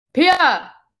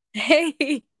Pia,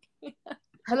 Hey,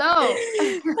 hello.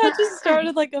 that just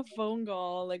started like a phone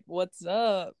call. Like, what's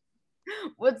up?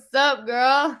 What's up,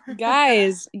 girl?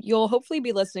 Guys, you'll hopefully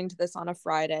be listening to this on a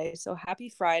Friday. So happy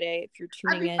Friday if you're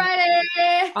tuning Happy in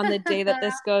Friday. on the day that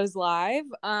this goes live.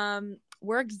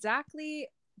 We're exactly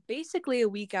basically a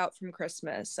week out from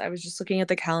Christmas. I was just looking at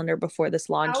the calendar before this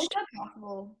How is launched. that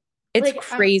possible? It's Like I'm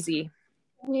crazy.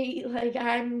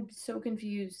 I'm so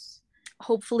confused.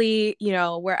 Hopefully,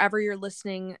 wherever you're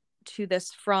listening to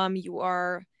this from, you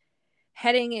are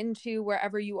heading into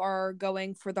wherever you are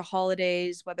going for the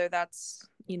holidays, whether that's,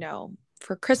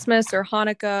 for Christmas or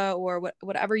Hanukkah or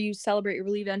whatever you celebrate or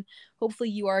believe in. Hopefully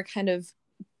you are kind of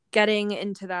getting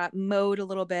into that mode a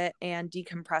little bit and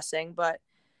decompressing. But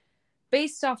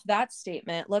based off that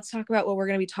statement, let's talk about what we're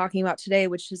going to be talking about today,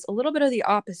 which is a little bit of the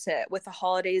opposite. With the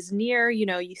holidays near,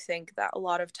 you think that a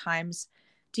lot of times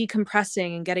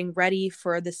decompressing and getting ready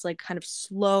for this like kind of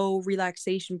slow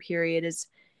relaxation period is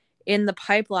in the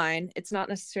pipeline. It's not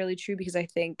necessarily true because I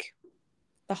think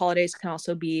the holidays can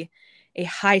also be a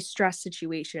high stress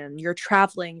situation. You're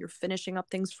traveling, you're finishing up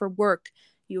things for work,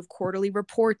 you have quarterly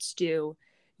reports due,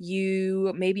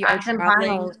 you maybe are Back and traveling.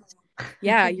 finals.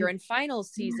 Yeah, you're in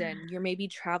finals season. You're maybe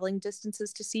traveling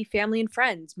distances to see family and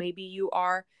friends. Maybe you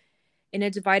are in a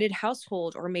divided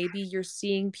household, or maybe you're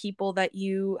seeing people that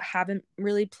you haven't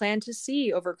really planned to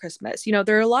see over Christmas.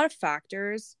 There are a lot of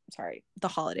factors. Sorry, the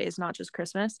holidays, not just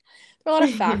Christmas. There are a lot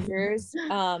of factors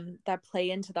that play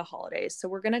into the holidays. So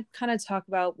we're going to kind of talk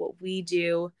about what we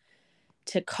do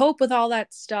to cope with all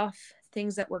that stuff,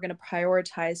 things that we're going to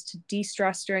prioritize to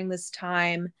de-stress during this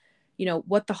time,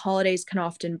 what the holidays can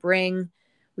often bring.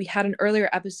 We had an earlier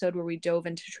episode where we dove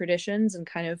into traditions and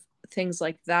kind of things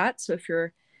like that. So if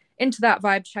you're into that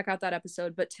vibe, check out that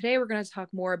episode. But today we're going to talk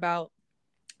more about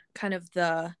kind of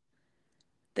the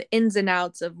ins and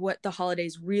outs of what the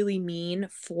holidays really mean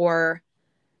for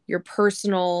your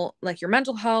personal, like your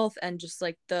mental health and just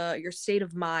like your state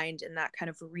of mind in that kind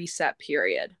of reset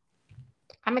period.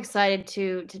 I'm excited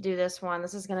to do this one.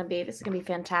 This is gonna be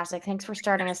fantastic. Thanks for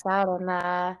starting us out, and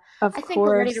Of I think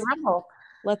we're ready to course. rumble.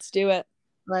 Let's do it.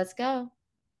 Let's go.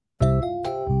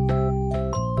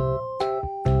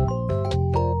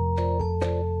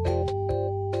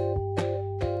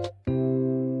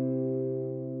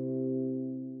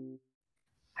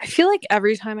 I feel like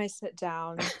every time I sit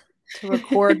down to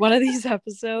record one of these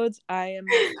episodes, I am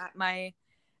like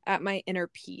at my inner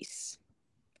peace.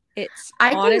 It's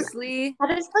I can. honestly,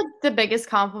 That is like the biggest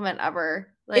compliment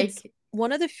ever. it's Like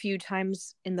one of the few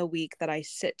times in the week that I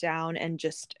sit down and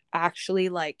just actually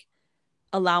like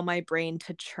allow my brain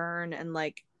to churn, and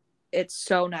like it's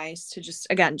so nice to just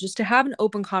to have an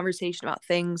open conversation about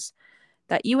things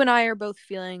that you and I are both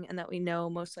feeling and that we know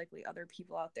most likely other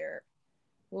people out there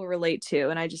will relate to.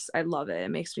 And I love it. It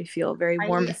makes me feel very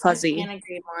warm and I fuzzy can't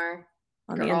agree more,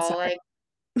 on the girl. inside.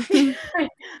 Like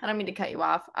I don't mean to cut you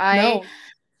off. I No.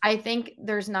 I think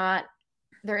there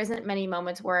isn't many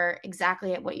moments where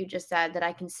exactly at what you just said that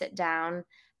I can sit down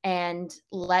and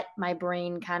let my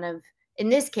brain kind of, in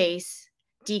this case,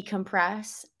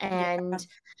 decompress Yeah. and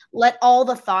let all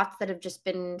the thoughts that have just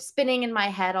been spinning in my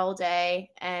head all day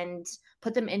and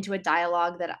put them into a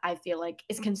dialogue that I feel like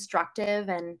is constructive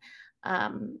and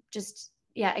just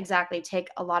yeah, exactly, take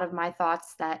a lot of my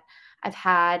thoughts that I've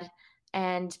had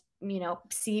and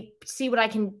see what I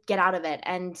can get out of it,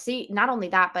 and see not only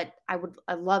that, but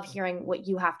I love hearing what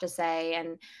you have to say,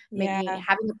 and making Yeah.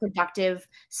 having a productive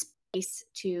space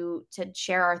to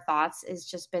share our thoughts has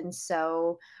just been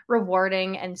so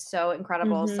rewarding and so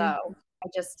incredible. So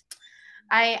Hmm.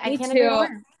 I Me can't agree too.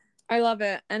 more. I love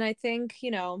it. And I think,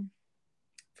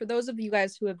 for those of you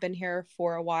guys who have been here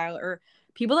for a while, or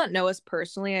people that know us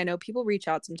personally, I know people reach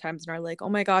out sometimes and are like, oh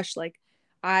my gosh, like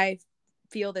I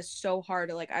feel this so hard,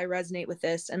 or like I resonate with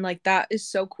this. And like that is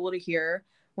so cool to hear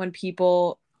when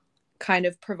people kind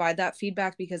of provide that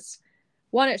feedback, because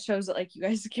one, it shows that like you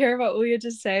guys care about what we had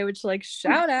to say, which like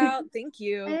shout out, thank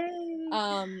you.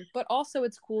 Hey. But also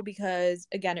it's cool because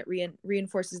again, it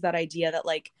reinforces that idea that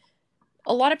like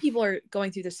a lot of people are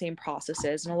going through the same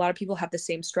processes, and a lot of people have the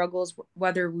same struggles,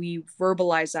 whether we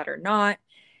verbalize that or not.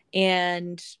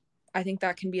 And I think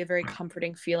that can be a very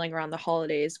comforting feeling around the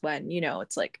holidays when,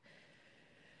 it's like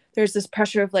there's this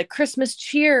pressure of like Christmas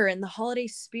cheer and the holiday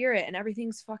spirit and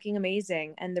everything's fucking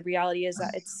amazing. And the reality is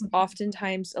that it's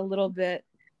oftentimes a little bit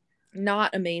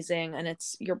not amazing, and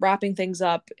you're wrapping things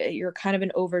up, you're kind of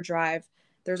in overdrive.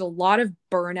 There's a lot of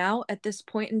burnout at this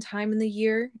point in time in the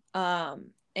year.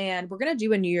 And we're going to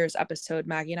do a New Year's episode.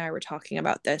 Maggie and I were talking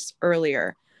about this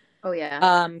earlier, Oh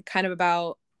yeah. kind of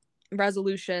about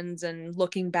resolutions and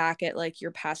looking back at like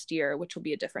your past year, which will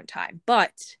be a different time.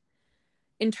 But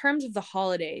in terms of the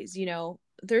holidays,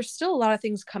 there's still a lot of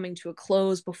things coming to a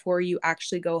close before you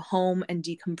actually go home and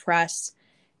decompress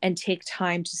and take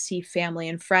time to see family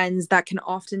and friends. That can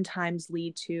oftentimes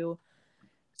lead to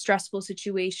stressful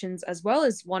situations as well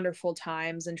as wonderful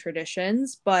times and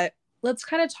traditions. But let's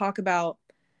kind of talk about,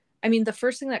 the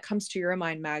first thing that comes to your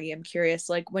mind, Maggie, I'm curious,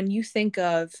 like when you think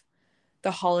of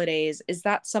the holidays, is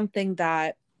that something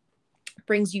that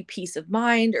brings you peace of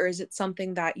mind, or is it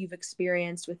something that you've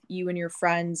experienced with you and your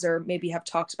friends, or maybe have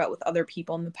talked about with other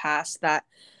people in the past, that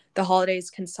the holidays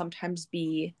can sometimes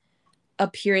be a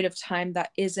period of time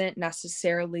that isn't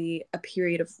necessarily a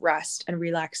period of rest and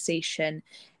relaxation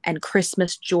and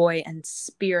Christmas joy and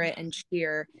spirit and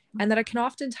cheer, and that it can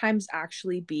oftentimes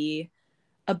actually be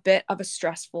a bit of a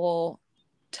stressful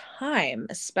time,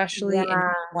 especially in Yeah.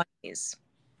 your 20s.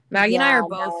 Maggie and I Yeah, are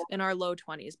both no. in our low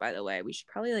 20s, by the way. We should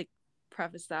probably like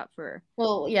preface that for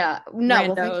Well, yeah. No,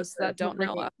 well, thank you randos that for don't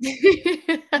know bringing.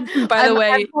 us. By the I'm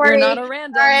way, you're not 40. a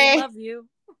random. We Sorry. love you.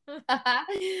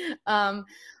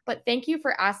 But thank you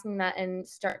for asking that and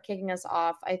start kicking us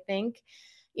off. I think,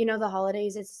 the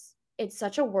holidays, it's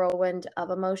such a whirlwind of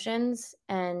emotions.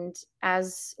 And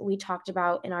as we talked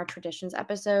about in our traditions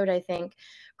episode, I think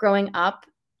growing up,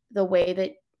 the way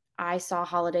that I saw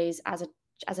holidays as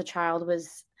a child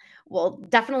was, well,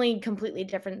 definitely completely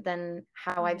different than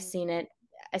how I've seen it,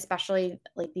 especially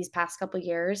like these past couple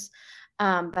years.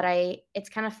 But it's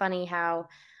kind of funny how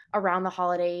around the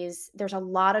holidays, there's a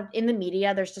lot of in the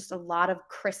media, there's just a lot of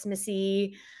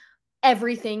Christmassy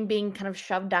everything being kind of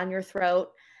shoved down your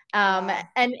throat. Yeah.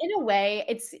 And in a way,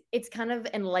 it's kind of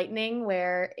enlightening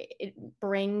where it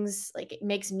brings like it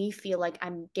makes me feel like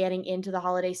I'm getting into the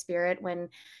holiday spirit when,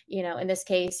 in this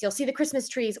case, you'll see the Christmas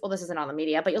trees. Well, this isn't on the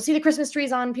media, but you'll see the Christmas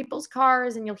trees on people's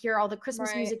cars and you'll hear all the Christmas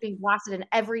Right. music being blasted in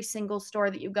every single store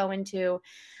that you go into.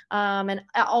 And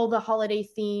all the holiday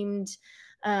themed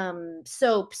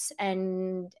soaps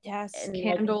Yes. and like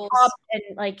pop Candles. and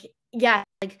like yeah,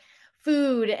 like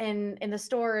food and in the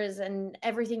stores and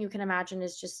everything you can imagine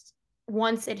is just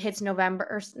once it hits November,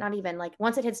 or not even like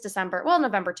once it hits December, well,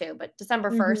 November too, but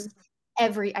December Mm-hmm.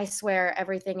 1st, I swear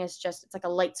everything is just, it's like a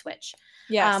light switch.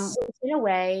 Yes. Which in a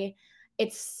way,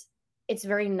 it's it's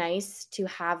very nice to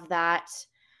have that.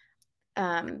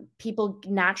 People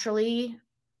naturally,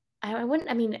 I wouldn't,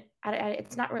 I mean,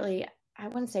 it's not really, I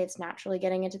wouldn't say it's naturally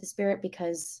getting into the spirit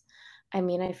because,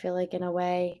 I feel like in a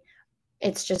way,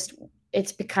 it's just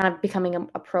kind of becoming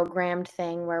a programmed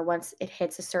thing where once it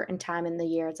hits a certain time in the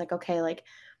year, it's like, okay, like,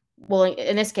 well,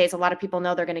 in this case, a lot of people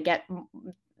know they're going to get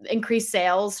increased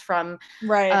sales from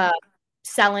Right. uh,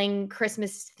 selling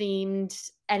Christmas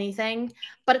themed anything.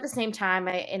 But at the same time,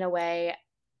 in a way,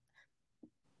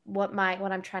 what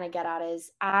I'm trying to get at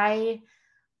is I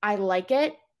like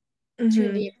it to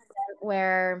Mm-hmm. the extent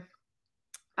where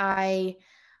I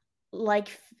like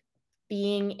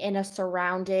being in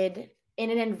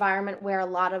an environment where a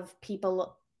lot of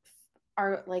people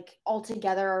are like all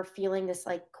together are feeling this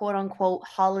like quote unquote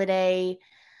holiday,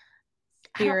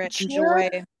 I don't Spirit and cheer,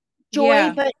 joy. joy,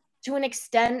 Yeah. but to an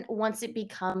extent, once it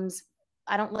becomes,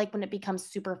 I don't like when it becomes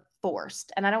super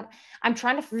forced. And I'm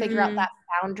trying to figure out Mm, that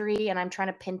boundary and I'm trying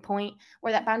to pinpoint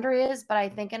where that boundary is. But I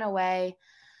think in a way,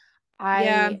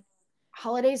 yeah. I,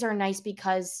 holidays are nice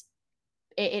because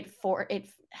it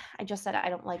I just said I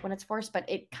don't like when it's forced, but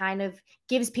it kind of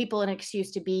gives people an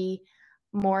excuse to be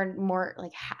more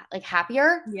like like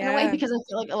happier in a way Yeah. because I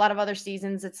feel like a lot of other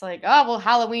seasons it's like, oh well,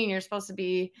 Halloween you're supposed to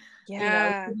be,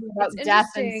 Yeah. thinking It's about death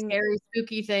and interesting. scary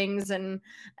spooky things and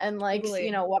like Totally.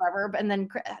 whatever. But and then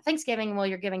Thanksgiving, well,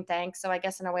 you're giving thanks, so I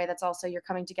guess in a way that's also you're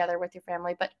coming together with your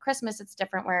family. But Christmas it's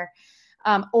different where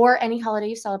or any holiday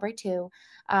you celebrate too.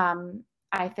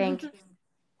 I think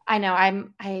I know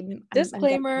I'm getting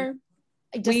Disclaimer,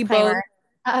 a we disclaimer.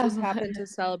 both just Um, happen to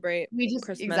celebrate we just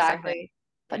Christmas, I think. exactly.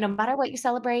 But no matter what you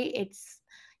celebrate, it's,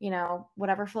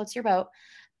 whatever floats your boat.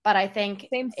 But I think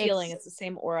Same feeling. it's It's the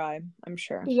same aura, I'm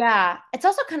sure. yeah, it's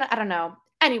also kind of I don't know.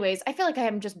 Anyways, I feel like I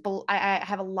am just I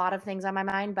have a lot of things on my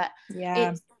mind, but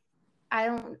Yeah. it's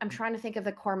I'm trying to think of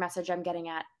the core message I'm getting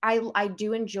at. I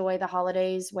do enjoy the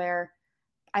holidays where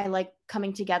I like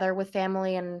coming together with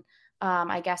family and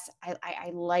I guess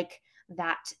I like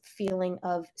that feeling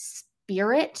of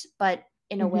spirit, but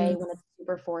in a way Hmm. when it's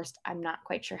super forced, I'm not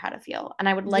quite sure how to feel. And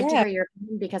I would like to Yeah. hear your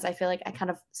opinion because I feel like I kind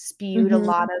of spewed a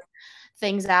lot Hmm. of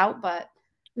things out, but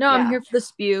No, I'm yeah. here for the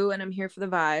spew and I'm here for the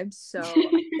vibes. So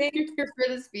I think You're here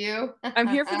for the spew. I'm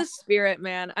here for the spirit,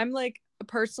 man. I'm like,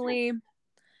 personally,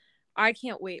 I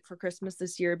can't wait for Christmas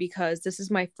this year because this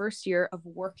is my first year of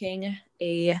working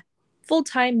a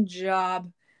full-time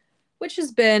job, which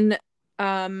has been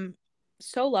um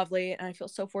so lovely, and I feel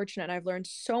so fortunate, and I've learned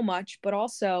so much. But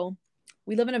also,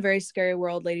 we live in a very scary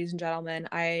world, ladies and gentlemen.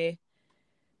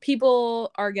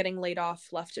 People are getting laid off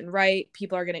left and right.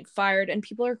 People are getting fired, and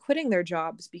people are quitting their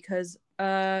jobs because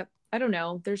I don't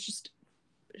know. There's just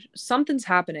something's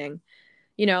happening.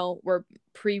 We're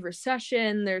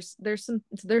pre-recession. There's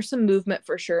some movement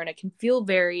for sure, and it can feel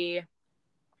very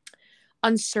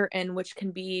uncertain, which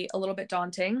can be a little bit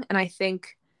daunting. And I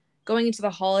think going into the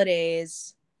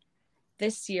holidays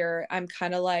this year, I'm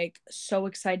kind of like so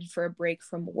excited for a break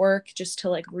from work, just to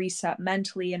like reset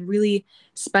mentally and really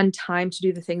spend time to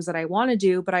do the things that I want to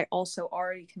do. But I also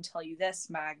already can tell you this,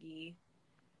 Maggie.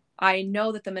 I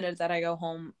know that the minute that I go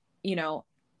home,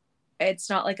 it's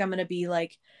not like I'm going to be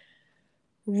like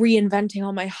reinventing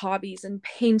all my hobbies and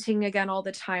painting again all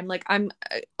the time. Like,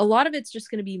 a lot of it's just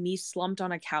going to be me slumped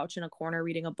on a couch in a corner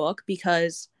reading a book,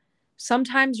 because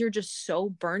sometimes you're just so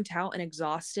burnt out and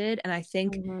exhausted. And I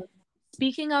think,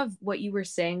 speaking of what you were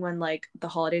saying, when like the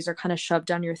holidays are kind of shoved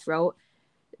down your throat,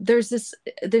 there's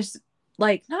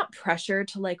like not pressure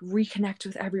to like reconnect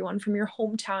with everyone from your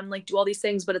hometown, like do all these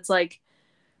things, but it's like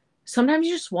sometimes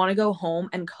you just want to go home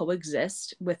and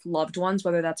coexist with loved ones,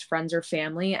 whether that's friends or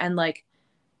family, and like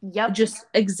just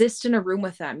exist in a room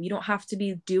with them. You don't have to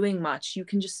be doing much. You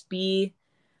can just be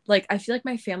like, I feel like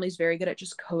my family's very good at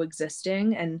just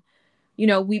coexisting, and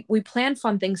we plan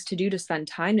fun things to do to spend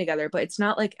time together, but it's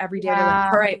not like every day we're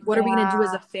like, all right, what are we gonna do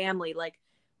as a family? Like,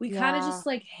 we kind of just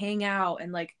like hang out,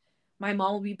 and like my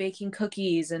mom will be baking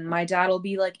cookies, and my dad will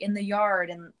be like in the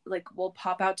yard, and like we'll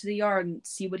pop out to the yard and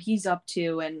see what he's up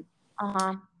to, and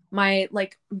my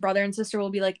like brother and sister will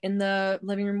be like in the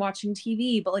living room watching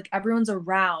TV, but like everyone's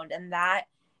around, and that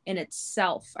in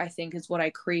itself, I think, is what I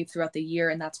crave throughout the year,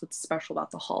 and that's what's special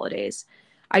about the holidays.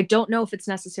 I don't know if it's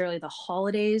necessarily the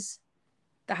holidays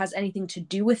that has anything to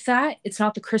do with that. It's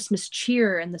not the Christmas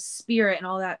cheer and the spirit and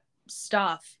all that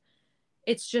stuff.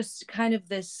 It's just kind of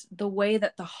the way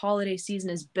that the holiday season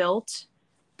is built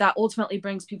that ultimately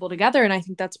brings people together. And I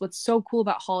think that's what's so cool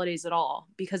about holidays at all.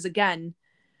 Because again,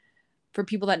 for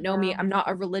people that know me, I'm not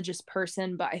a religious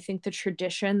person, but I think the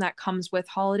tradition that comes with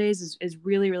holidays is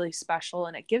really, really special.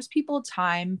 And it gives people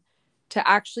time to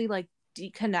actually like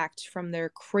deconnect from their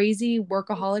crazy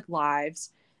workaholic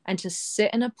lives and to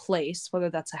sit in a place, whether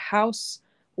that's a house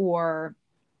or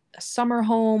a summer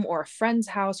home or a friend's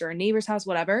house or a neighbor's house,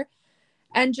 whatever,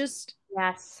 and just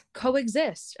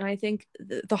coexist. And I think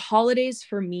the holidays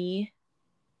for me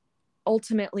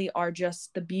ultimately are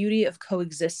just the beauty of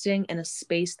coexisting in a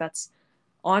space that's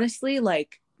honestly,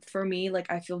 like, for me,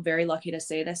 like, I feel very lucky to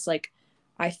say this. Like,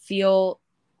 I feel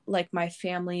like my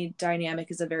family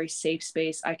dynamic is a very safe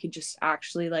space. I could just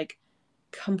actually like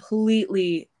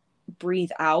completely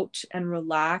breathe out and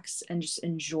relax and just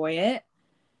enjoy it.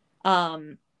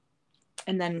 And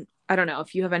then I don't know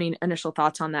if you have any initial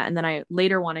thoughts on that. And then I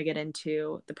later want to get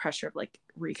into the pressure of like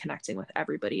reconnecting with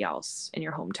everybody else in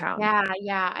your hometown.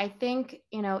 Yeah. I think,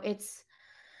 it's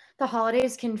the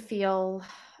holidays can feel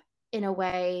in a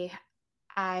way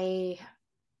they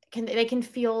can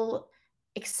feel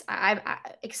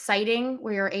exciting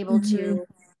where you're able to,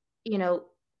 you know,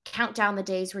 count down the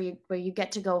days where you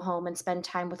get to go home and spend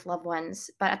time with loved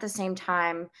ones. But at the same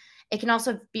time, it can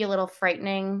also be a little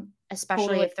frightening, especially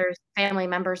Totally. if there's family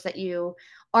members that you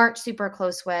aren't super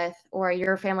close with, or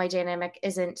your family dynamic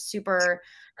isn't super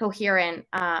coherent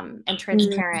and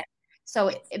transparent.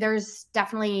 So there's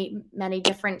definitely many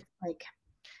different like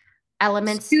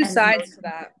elements Two and sides to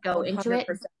that. go into it.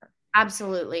 100%.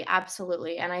 Absolutely,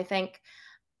 absolutely. And I think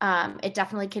it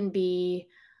definitely can be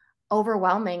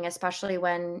overwhelming, especially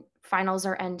when finals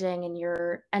are ending and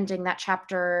you're ending that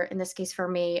chapter, in this case for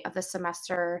me, of the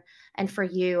semester. And for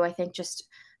you, I think just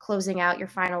closing out your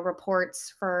final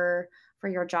reports for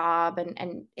your job.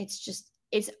 And it's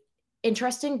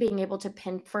interesting being able to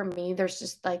pin for me. There's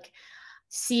just like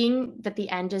seeing that the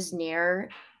end is near.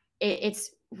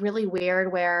 It's really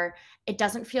weird where it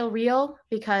doesn't feel real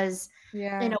because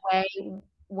in a way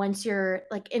once you're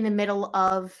like in the middle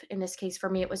of, in this case for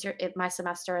me it was my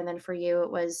semester, and then for you it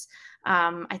was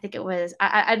I think it was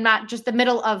I'm not just the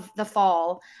middle of the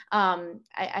fall.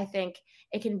 I think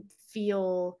it can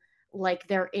feel like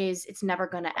it's never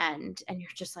going to end, and you're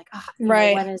just like, oh,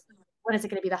 Right. when is it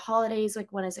going to be the holidays,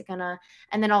 like when is it gonna,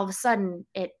 and then all of a sudden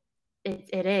it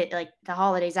like the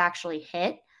holidays actually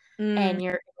hit. And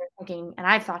you're thinking, and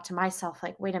I've thought to myself,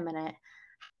 like, wait a minute,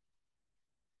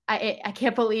 I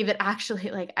can't believe it actually,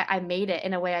 like, I made it.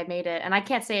 In a way, I made it, and I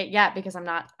can't say it yet because I'm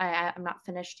not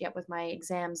finished yet with my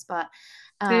exams, but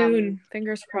Soon,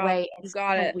 fingers in a crossed. way, You it's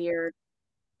got so it. weird.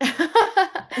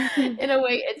 In a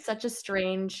way, it's such a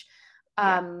strange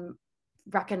Yeah.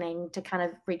 reckoning to kind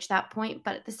of reach that point.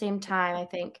 But at the same time, I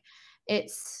think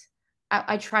it's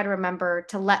I try to remember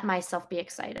to let myself be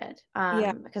excited,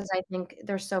 Yeah. because I think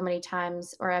there's so many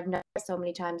times, or I've noticed so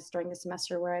many times during the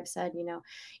semester where I've said,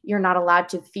 you're not allowed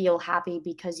to feel happy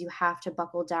because you have to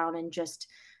buckle down and just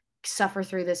suffer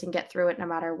through this and get through it no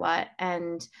matter what.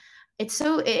 And it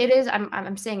is,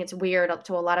 I'm saying it's weird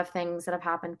to a lot of things that have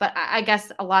happened, but I guess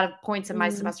a lot of points in my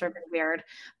Mm. semester have been weird.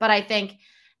 But I think,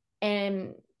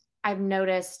 and I've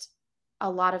noticed a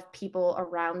lot of people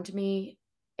around me,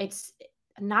 it's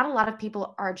not a lot of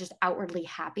people are just outwardly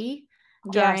happy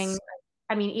during, Yes.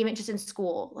 I mean, even just in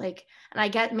school, like, and I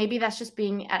get maybe that's just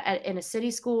being in a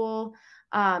city school,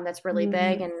 that's really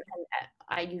big, Mhm.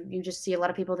 and you just see a lot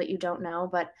of people that you don't know.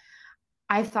 But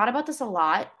I've thought about this a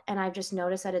lot, and I've just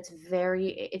noticed that it's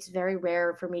very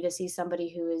rare for me to see somebody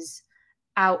who is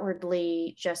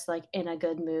outwardly just, like, in a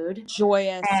good mood.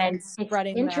 Joyous And and it's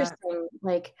spreading that. interesting,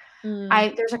 like, Mm.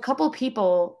 I there's a couple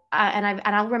people, and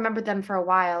I'll remember them for a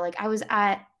while. Like, I was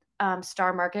at,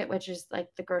 Star Market, which is, like,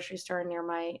 the grocery store near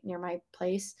my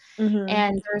place, Mhm.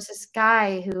 and there's this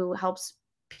guy who helps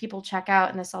people check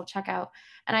out in the self-checkout,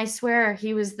 and I swear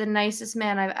he was the nicest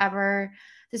man I've ever,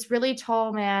 this really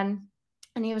tall man,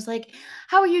 and he was like,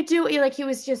 "How are you doing?" Like, he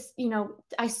was just,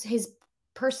 his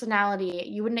personality,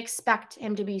 you wouldn't expect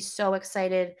him to be so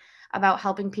excited about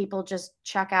helping people just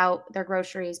check out their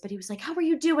groceries, but he was like, "How are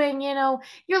you doing?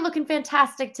 You're looking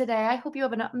fantastic today. I hope you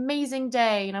have an amazing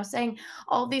day," saying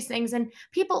all these things. And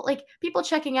people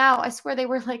checking out, I swear they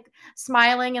were like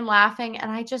smiling and laughing. And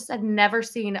I just had never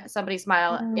seen somebody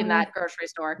smile in Aw. that grocery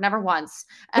store, never once.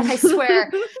 And I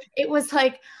swear it was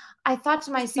like, I thought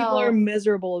to 'Cause people are myself,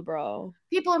 miserable, bro.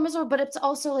 people are miserable, but it's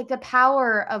also like the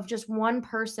power of just one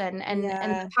person, and the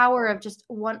Yeah. power of just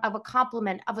one, of a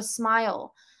compliment, of a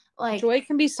smile. Like, Joy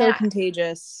can be and so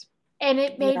contagious.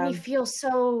 it made Yeah. me feel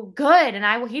so good,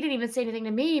 and he didn't even say anything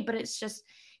to me, but it's just,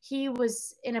 he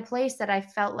was in a place that I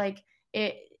felt like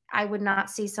it I would not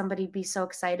see somebody be so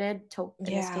excited to,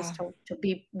 in this case, Yeah. to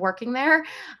be working there.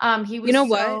 He You was know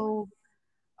what? so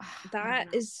I don't That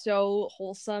know. is so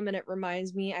wholesome, and it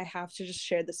reminds me, I have to just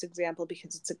share this example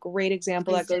because it's a great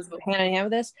example that Please goes do. hand in hand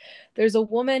with this. There's a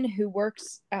woman who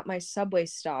works at my subway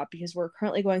stop because we're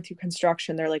currently going through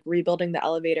construction. They're like rebuilding the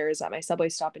elevators at my subway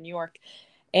stop in New York.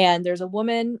 And there's a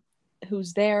woman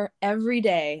who's there every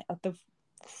day at the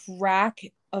crack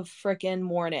of frickin'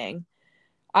 morning.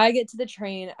 I get to the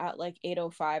train at like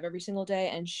 8:05 every single day,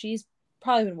 and she's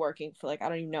probably been working for like I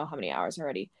don't even know how many hours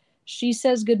already. She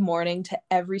says good morning to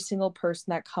every single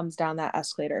person that comes down that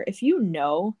escalator. If you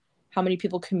know how many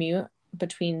people commute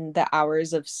between the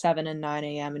hours of 7 and 9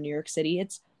 a.m. in New York City,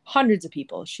 it's hundreds of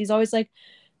people. She's always like,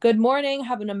 good morning,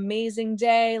 have an amazing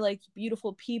day, like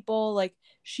beautiful people. Like,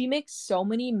 she makes so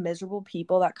many miserable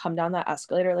people that come down that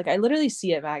escalator. Like, I literally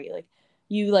see it, Maggie. Like,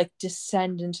 you like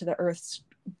descend into the earth's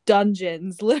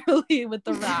dungeons literally with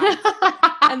the rats,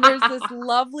 and there's this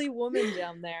lovely woman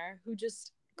down there who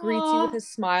just greets you with Aw. a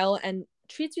smile and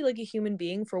treats you like a human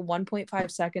being for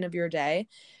 1.5 second of your day.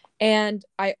 And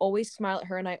I always smile at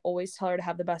her, and I always tell her to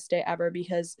have the best day ever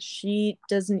because she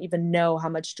doesn't even know how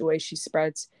much joy she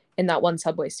spreads in that one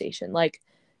subway station. Like,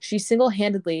 she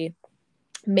single-handedly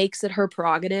makes it her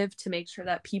prerogative to make sure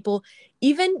that people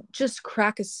even just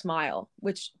crack a smile,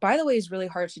 which by the way is really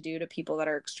hard to do to people that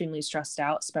are extremely stressed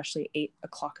out, especially 8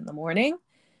 o'clock in the morning.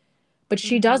 But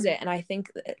she does Mhm. it. And I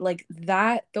think like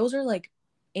that, those are like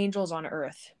angels on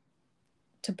earth,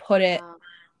 to put it Wow.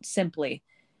 simply.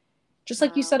 Just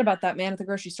like you said Wow. about that man at the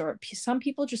grocery store, some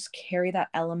people just carry that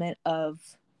element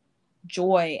of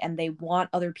joy and they want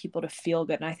other people to feel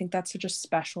good. And I think that's such a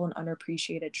special and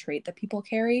unappreciated trait that people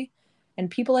carry. And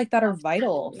people like that are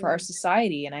vital for our Absolutely.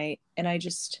 society. And I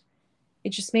just,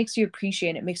 it just makes you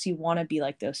appreciate it. It makes you want to be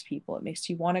like those people. It makes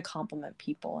you want to compliment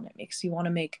people, and it makes you want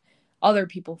to make other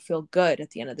people feel good at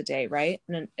the end of the day, right?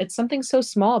 And it's something so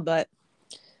small, but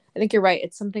I think you're right.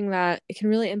 It's something that it can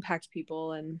really impact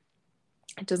people, and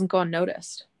it doesn't go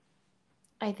unnoticed.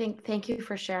 I think, thank you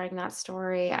for sharing that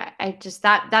story. I just,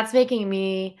 that's making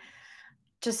me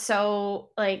just so,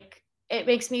 like, it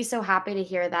makes me so happy to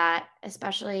hear that,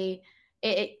 especially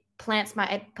it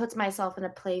puts myself in a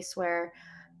place where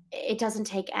it doesn't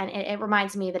take, and it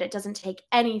reminds me that it doesn't take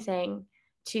anything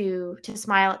to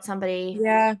smile at somebody,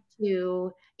 Yeah.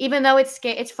 to, even though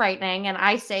it's frightening, and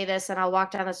I say this, and I'll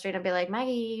walk down the street and be like,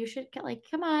 "Maggie, you should get, like,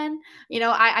 come on."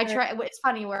 I Right. try, it's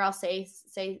funny where I'll say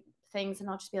things, and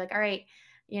I'll just be like, "All right,"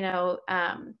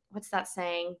 what's that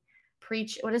saying?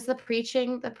 Preach, what is the preach?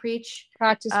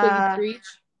 Practice what you Uh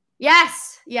preach.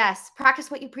 Yes, yes,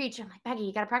 practice what you preach. I'm like, "Maggie,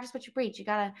 you gotta practice what you preach. You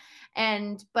gotta,"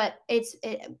 but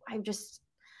I just,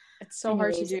 It's so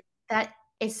hard to anyways, do. that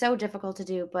it's so difficult to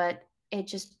do, but it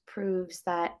just proves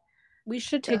that We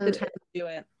should take the the time to do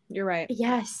it. You're right.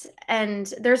 yes,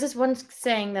 and there's this one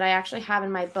saying that I actually have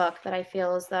in my book that I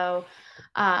feel as though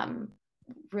um,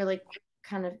 really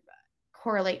kind of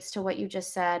correlates to what you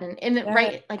just said. And in the Yeah.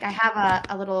 right, like I have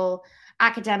a little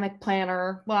academic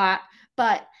planner,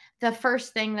 but the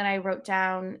first thing that I wrote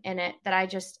down in it that I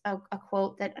just a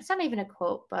quote that it's not even a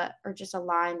quote, but or just a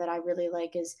line that I really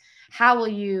like is how will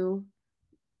you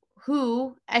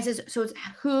who as is so it's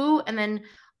who and then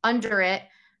under it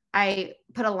I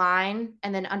put a line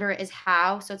and then under it is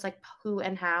how. So it's like who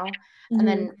and how. And Mm-hmm.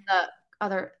 then the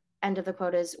other end of the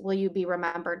quote is will you be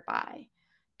remembered by?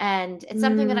 And it's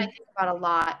something that I Mm, think about a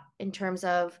lot in terms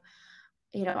of,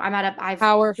 I've been in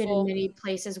powerful. many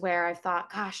places where I've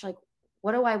thought, gosh, like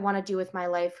what do I want to do with my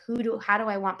life? How do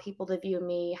I want people to view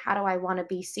me? How do I want to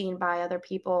be seen by other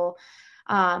people?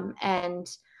 And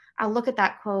I'll look at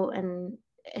that quote and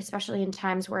especially in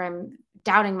times where I'm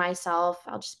doubting myself,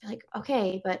 I'll just be like,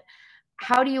 okay, but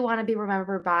how do you want to be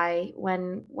remembered by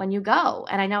when you go?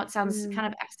 And I know it sounds Mm, kind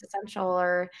of existential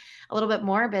or a little bit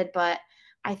morbid, but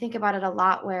I think about it a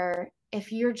lot where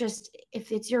if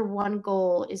it's your one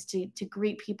goal is to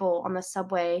greet people on the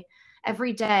subway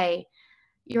every day,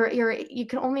 you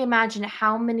can only imagine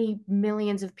how many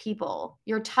millions of people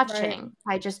you're right. touching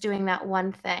by just doing that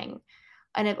one thing.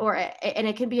 And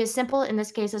it can be as simple in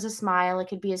this case as a smile. It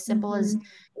could be as simple as,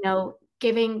 Mm-hmm.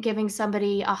 giving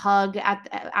somebody a hug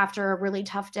after a really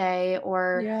tough day,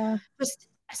 or Yeah. just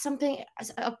something,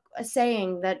 a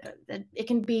saying that it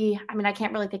can be. I mean, I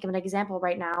can't really think of an example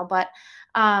right now, but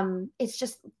it's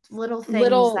just little things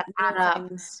Little that little add up.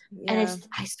 things. And Yeah.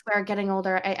 I swear, getting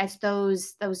older, it's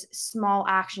those small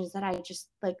actions that I just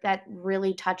like that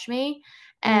really touch me.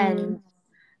 Mm.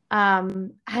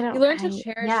 And I You don't, learn to I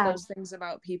cherish yeah, those things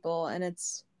about people, and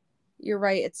you're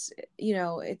right. It's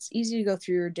easy to go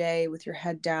through your day with your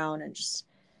head down and just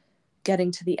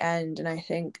getting to the end. And I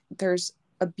think there's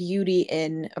a beauty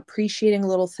in appreciating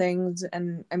little things.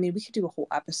 And I mean, we could do a whole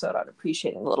episode on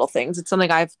appreciating little things. It's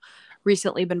something I've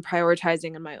recently been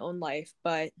prioritizing in my own life.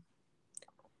 But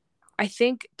I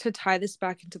think to tie this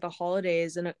back into the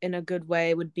holidays in a good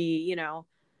way would be,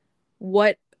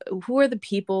 what who are the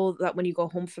people that when you go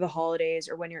home for the holidays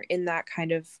or when you're in that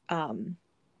kind of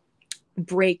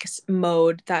breaks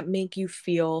mode that make you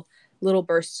feel little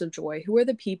bursts of joy? Who are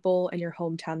the people in your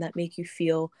hometown that make you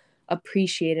feel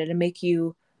appreciated and make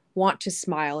you want to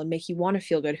smile and make you want to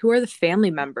feel good? Who are the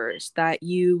family members that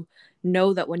you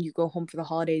know that when you go home for the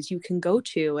holidays you can go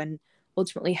to and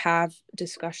ultimately have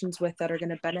discussions with that are going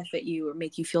to benefit you or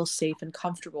make you feel safe and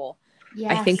comfortable?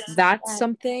 I think yes, that's yes.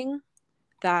 something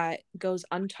that goes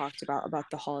untalked about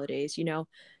the holidays.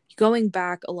 Going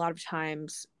back a lot of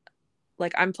times,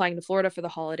 like I'm flying to Florida for the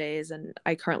holidays and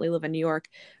I currently live in New York,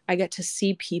 I get to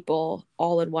see people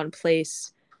all in one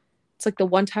place. It's like the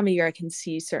one time a year I can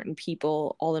see certain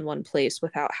people all in one place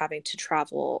without having to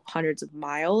travel hundreds of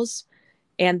miles.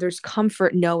 And there's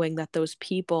comfort knowing that those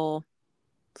people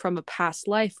from a past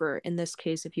life, or in this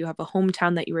case, if you have a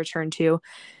hometown that you return to,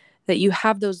 that you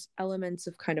have those elements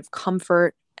of kind of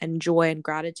comfort and joy and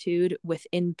gratitude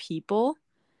within people.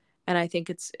 And I think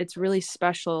it's really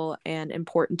special and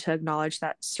important to acknowledge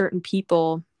that certain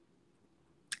people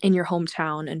in your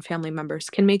hometown and family members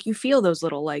can make you feel those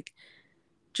little, like,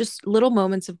 just little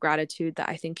moments of gratitude that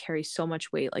I think carry so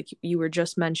much weight, like you were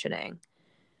just mentioning.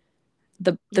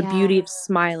 The Yeah. beauty of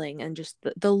smiling and just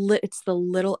it's the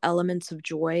little elements of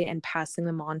joy and passing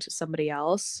them on to somebody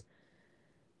else.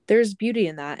 There's beauty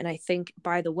in that. And I think,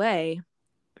 by the way,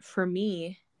 for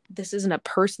me, this isn't a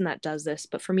person that does this,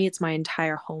 but for me, it's my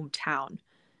entire hometown.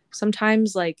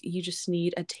 Sometimes, like, you just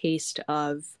need a taste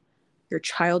of your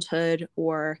childhood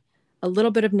or a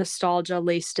little bit of nostalgia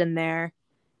laced in there.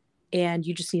 And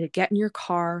you just need to get in your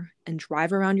car and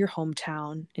drive around your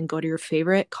hometown and go to your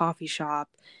favorite coffee shop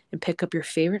and pick up your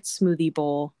favorite smoothie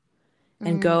bowl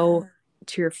and Mm. go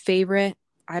to your favorite,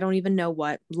 I don't even know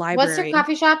what, What's your library.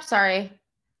 coffee shop? Sorry.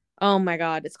 Oh my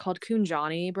God, it's called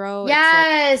Kunjani, bro. It's like,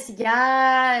 Yes,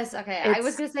 yes. Okay, I was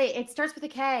it's gonna say it starts with a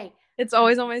K. It's Okay.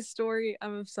 always on my story.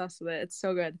 I'm obsessed with it. It's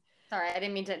so good. Sorry, I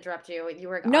didn't mean to interrupt you. You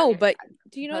were No, arguing. but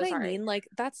do you know So what I sorry. mean? Like,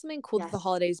 that's something cool that the Yes.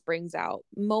 holidays brings out.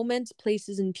 Moments,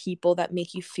 places, and people that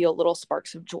make you feel little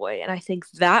sparks of joy. And I think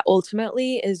that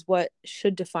ultimately is what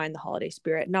should define the holiday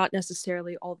spirit, not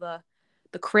necessarily all the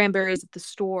cranberries at the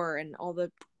store and all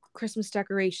the Christmas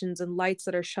decorations and lights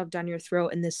that are shoved down your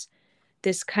throat and this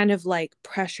kind of like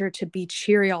pressure to be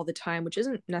cheery all the time, which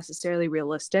isn't necessarily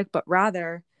realistic, but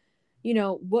rather,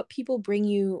 what people bring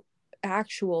you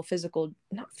actual physical,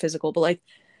 not physical, but like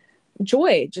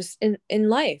joy just in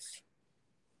life.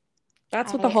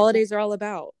 That's what the holidays are all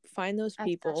about. Find those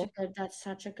people that's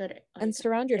such a good and like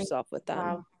surround yourself with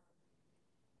them.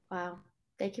 Wow.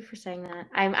 Thank you for saying that.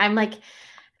 I'm like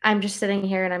I'm just sitting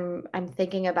here and I'm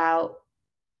thinking about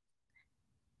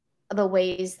the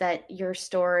ways that your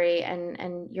story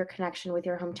and your connection with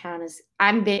your hometown is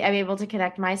I'm able to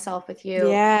connect myself with you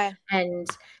Yeah. and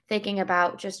thinking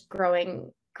about just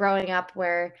growing up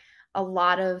where a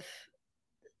lot of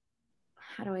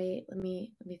how do I let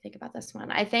me think about this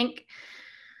one. I think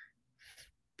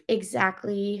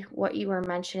exactly what you were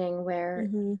mentioning where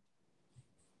Mm-hmm.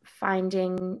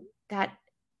 finding that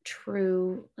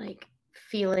true like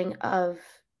feeling of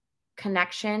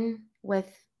connection with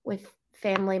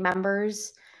family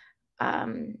members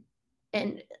um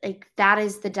and like that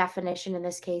is the definition in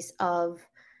this case of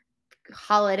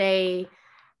holiday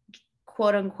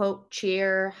quote unquote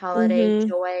cheer holiday Mm-hmm.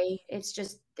 joy. It's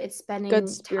just it's Good spending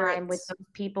time with spirits. those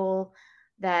people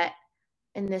that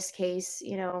in this case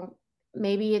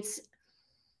maybe it's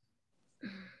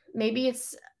maybe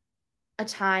it's a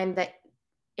time that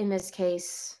in this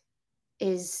case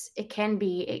is it can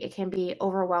be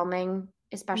overwhelming,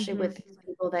 especially Mm-hmm. with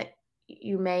people that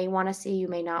you may want to see, you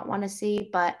may not want to see,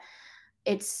 but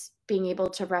it's being able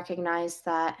to recognize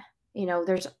that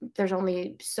there's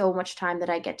only so much time that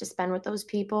I get to spend with those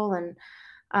people, and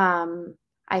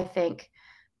I think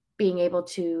being able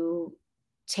to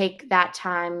take that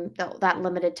time, that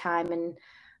limited time, and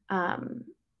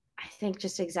I think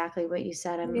just exactly what you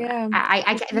said. Yeah.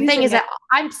 Just The thing using is it.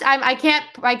 that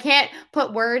I can't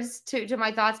put words to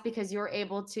my thoughts because you're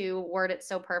able to word it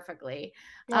so perfecully.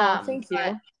 Oh, thank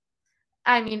But you.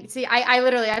 I mean, see, I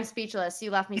literally I'm speechless.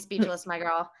 You left me speechless, my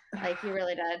girl. Like you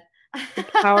really did.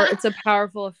 It's a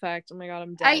powerful effect. Oh my God,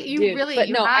 I'm I dead. you Dude. really But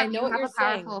no, I know you what have you're a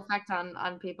saying. powerful effect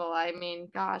on people. I mean,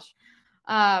 gosh.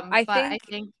 I But I think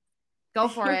think go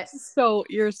for it.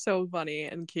 you're so funny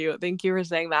and cute. Thank you for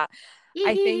saying that.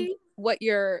 I think what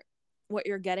you're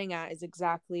getting at is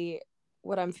exactly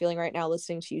what I'm feeling right now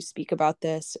listening to you speak about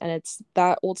this, and it's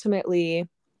that ultimately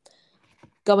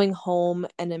going home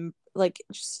and like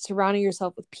just surrounding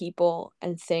yourself with people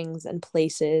and things and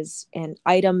places and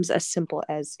items as simple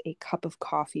as a cup of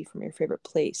coffee from your favorite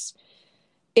place.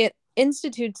 It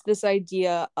institutes this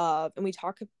idea of, and we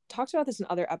talked about this in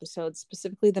other episodes,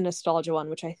 specifically the nostalgia one,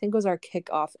 which I think was our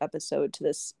kickoff episode to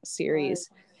this series.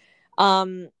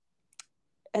 Um,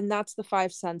 and that's the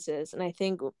five senses. And I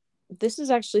think this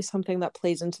is actually something that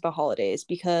plays into the holidays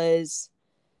because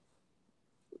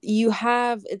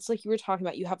it's like you were talking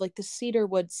about, you have like the cedar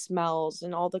wood smells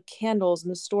and all the candles in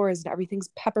the stores and everything's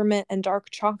peppermint and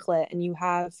dark chocolate, and you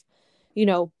have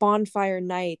bonfire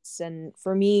nights, and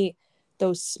for me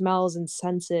those smells and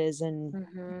senses and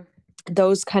Mm-hmm.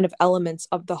 those kind of elements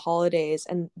of the holidays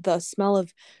and the smell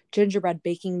of gingerbread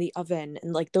baking in the oven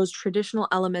and like those traditional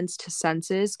elements to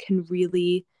senses can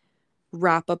really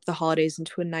wrap up the holidays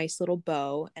into a nice little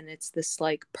bow, and it's this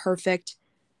like perfect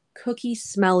cookie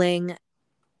smelling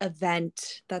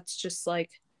event that's just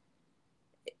like,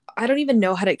 I don't even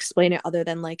know how to explain it other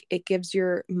than like it gives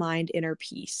your mind inner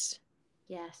peace.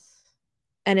 Yes.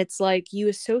 And it's like you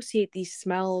associate these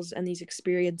smells and these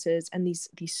experiences and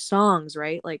these songs,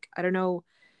 right? Like I don't know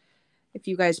if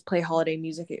you guys play holiday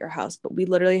music at your house, but we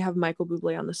literally have Michael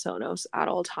Bublé on the Sonos at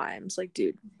all times. Like,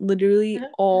 dude, literally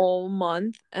all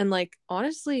month. And like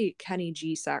honestly, Kenny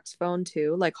G saxophone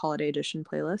too, like holiday edition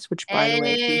playlist, which by the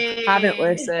way, if you haven't Hey.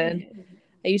 listened,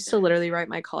 I used to literally write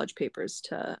my college papers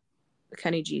to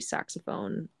Kenny G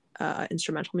saxophone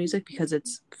instrumental music because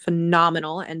it's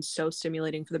phenomenal and so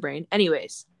stimulating for the brain.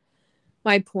 Anyways,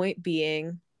 my point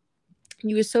being,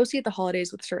 you associate the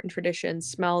holidays with certain traditions,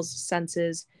 smells,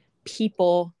 senses,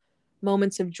 people,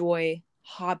 moments of joy,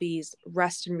 hobbies,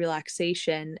 rest and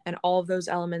relaxation, and all of those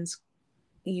elements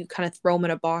you kind of throw them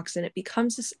in a box, and it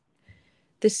becomes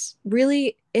this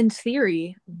really, in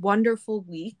theory, wonderful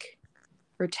week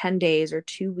or 10 days or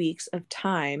 2 weeks of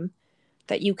time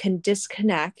that you can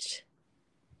disconnect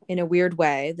in a weird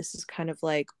way. This is kind of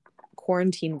like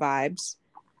quarantine vibes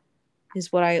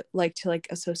is what I like to like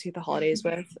associate the holidays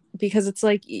with, because it's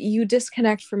like you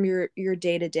disconnect from your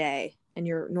day to day and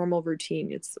your normal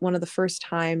routine. It's one of the first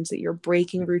times that you're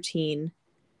breaking routine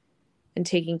and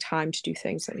taking time to do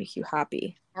things that make you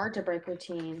happy. Hard to break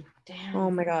routine. Oh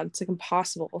Damn. my God, it's like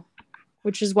impossible.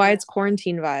 Which is why Yeah. it's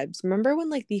quarantine vibes. Remember when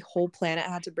like the whole planet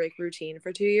had to break routine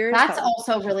for 2 years? That's That was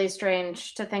also really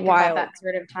strange to think about wild. that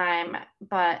sort of time.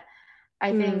 But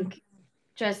I Mm. think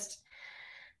just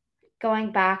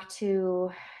going back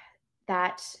to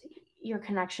that, your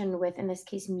connection with, in this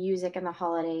case, music and the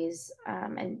holidays,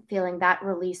 and feeling that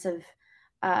release of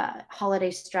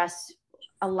holiday stress,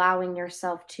 allowing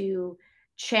yourself to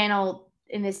channel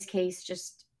in this case,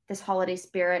 just this holiday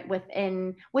spirit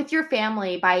with your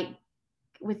family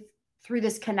with through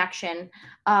this connection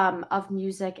of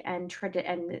music and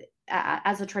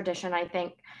as a tradition. I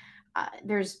think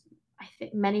there's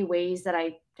many ways that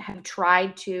I have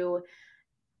tried to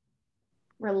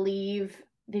relieve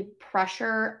the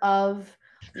pressure of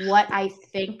what I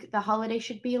think the holiday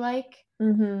should be like,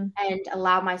 and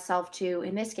allow myself to,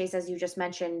 in this case, as you just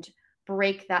mentioned,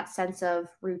 break that sense of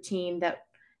routine that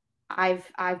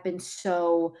I've been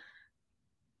so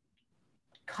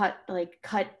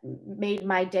made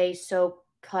my day so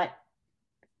cut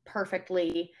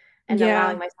perfectly, and Yeah.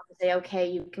 allowing myself to say, okay,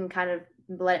 you can kind of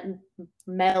let it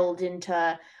meld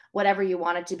into whatever you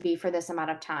want it to be for this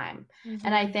amount of time.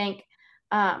 And I think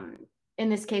um, in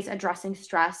this case, addressing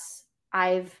stress,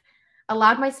 I've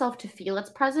allowed myself to feel its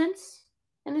presence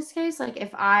in this case. Like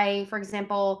if I, for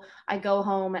example, I go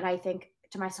home and I think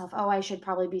to myself, oh, I should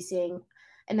probably be seeing,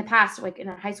 in the past, like in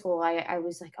high school, I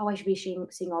was like, oh, I should be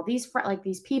seeing all these, like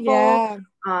these people.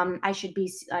 Yeah. I should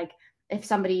be like, if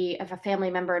a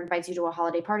family member invites you to a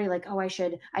holiday party, like, oh, I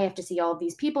have to see all of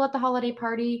these people at the holiday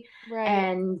party. Right.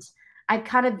 And I've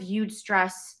kind of viewed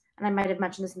stress, and I might have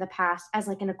mentioned this in the past, as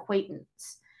like an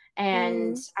acquaintance.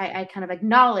 And Mm. I kind of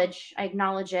acknowledge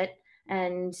it.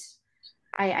 And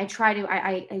I try to,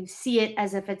 I see it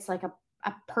as if it's like a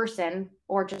person,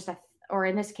 or or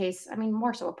in this case, I mean,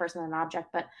 more so a person than an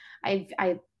object, but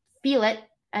I feel it.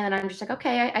 And then I'm just like,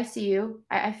 okay, I see you.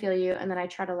 I feel you. And then I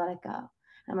try to let it go.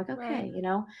 I'm like, Right. okay,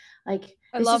 like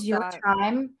I this is love your that.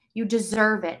 time. You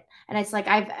deserve it. And it's like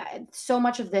so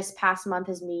much of this past month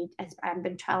as I've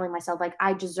been telling myself, like,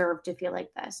 I deserve to feel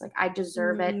like this. Like, I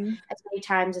deserve it, Mm. as many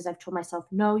times as I've told myself,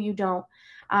 no, you don't.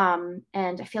 And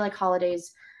I feel like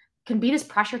holidays can be this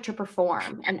pressure to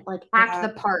perform and like act Yeah.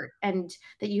 the part, and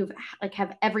that you've like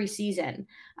have every season.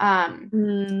 Mm.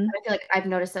 I feel like I've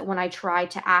noticed that when I try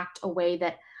to act a way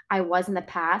that I was in the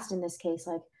past, in this case,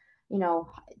 like, you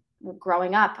know,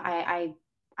 growing up, I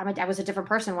was a different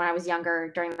person when I was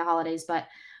younger during the holidays, but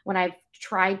when I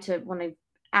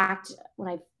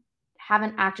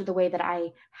haven't acted the way that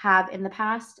I have in the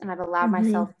past, and I've allowed Mm-hmm.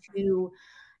 myself to,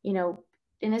 you know,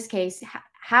 in this case,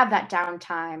 have that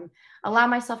downtime, allow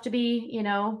myself to be,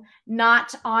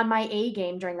 not on my A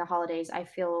game during the holidays. I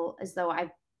feel as though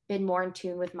I've been more in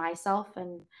tune with myself,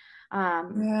 and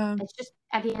Yeah. it's just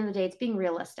at the end of the day, it's being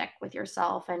realistic with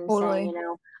yourself and saying, Totally.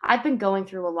 I've been going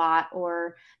through a lot,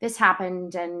 or this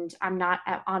happened, and I'm not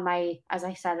as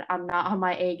I said, I'm not on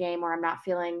my A game, or I'm not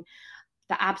feeling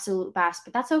the absolute best,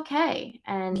 but that's okay.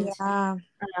 And Yeah.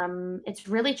 it's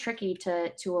really tricky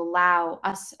to allow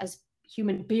us as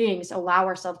human beings allow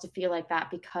ourselves to feel like that,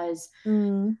 because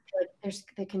Mm.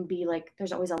 like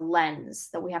there's always a lens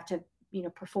that we have to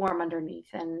perform underneath,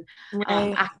 and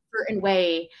Right. act a certain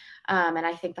way. And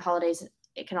I think the holidays,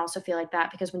 it can also feel like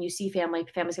that, because when you see family's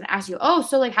going to ask you, oh,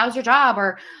 so like, how's your job,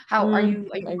 or how Mm. are you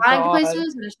My applying to God.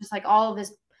 places, and it's just like all of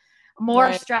this more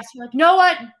Right. stress. You're like, no,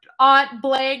 what, aunt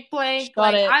blank blank, Shut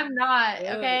like, it. I'm not Ew.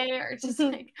 okay, or it's just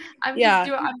like Yeah.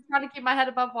 I'm trying to keep my head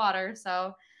above water.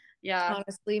 So yeah.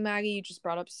 Honestly, Maggie, you just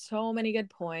brought up so many good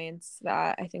points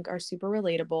that I think are super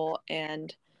relatable.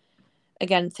 And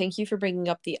again, thank you for bringing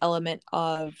up the element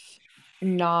of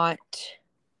not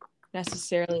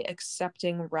necessarily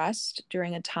accepting rest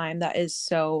during a time that is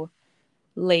so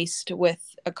laced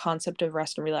with a concept of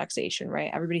rest and relaxation, right?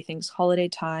 Everybody thinks holiday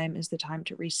time is the time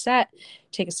to reset,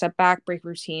 take a step back, break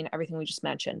routine, everything we just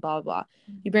mentioned, blah, blah, blah.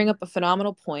 You bring up a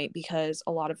phenomenal point, because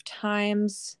a lot of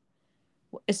times,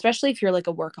 especially if you're like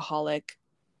a workaholic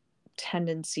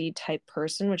tendency type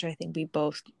person, which I think we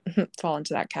both fall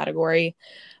into that category,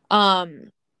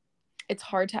 it's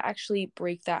hard to actually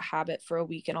break that habit for a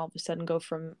week and all of a sudden go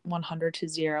from 100 to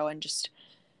 0 and just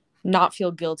not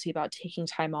feel guilty about taking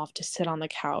time off to sit on the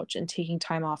couch and taking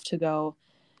time off to go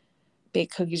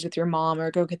bake cookies with your mom, or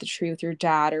go get the tree with your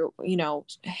dad, or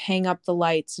hang up the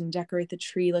lights and decorate the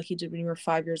tree like you did when you were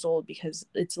 5 years old, because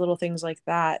it's little things like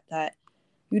that that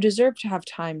you deserve to have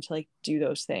time to like do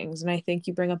those things. And I think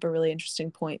you bring up a really interesting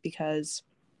point, because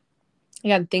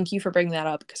again, thank you for bringing that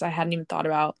up, because I hadn't even thought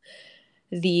about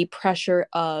the pressure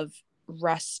of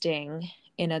resting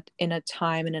in a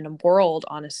time and in a world,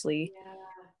 honestly, Yeah.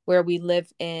 where we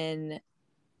live in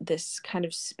this kind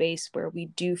of space where we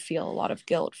do feel a lot of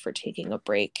guilt for taking a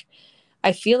break.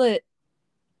 I feel it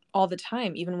all the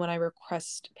time. Even when I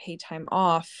request pay time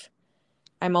off,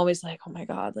 I'm always like, oh my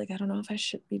God, like, I don't know if I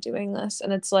should be doing this.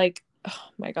 And it's like, oh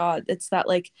my God, it's that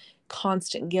like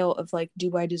constant guilt of like,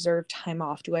 do I deserve time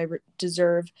off? Do I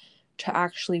deserve to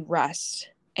actually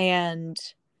rest? And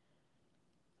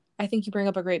I think you bring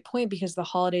up a great point, because the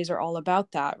holidays are all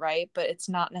about that, right? But it's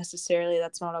not necessarily,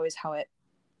 that's not always how it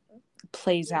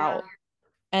plays Yeah. out.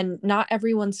 And not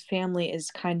everyone's family is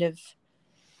kind of,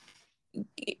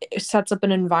 it sets up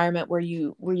an environment where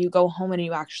you go home and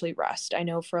you actually rest. I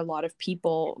know for a lot of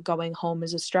people, going home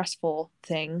is a stressful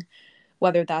thing,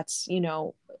 whether that's,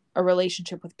 a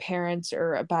relationship with parents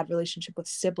or a bad relationship with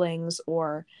siblings,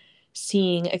 or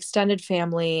seeing extended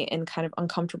family in kind of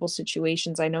uncomfortable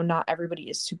situations. I know not everybody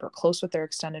is super close with their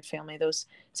extended family. Those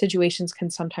situations can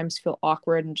sometimes feel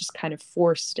awkward and just kind of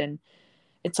forced. And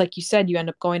it's like you said, you end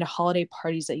up going to holiday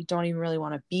parties that you don't even really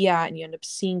want to be at, and you end up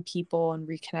seeing people and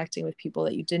reconnecting with people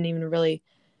that you didn't even really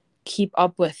keep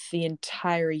up with the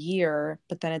entire year.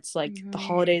 But then it's like the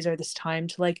holidays are this time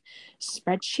to like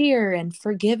spread cheer and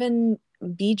forgive and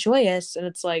be joyous, and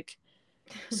it's like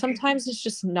sometimes it's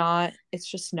just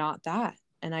not that.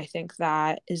 And I think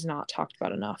that is not talked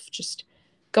about enough. Just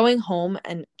going home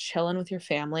and chilling with your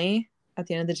family at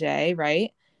the end of the day,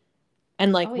 right?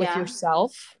 And like Oh with yeah.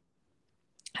 yourself.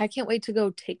 I can't wait to go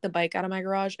take the bike out of my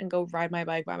garage and go ride my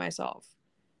bike by myself.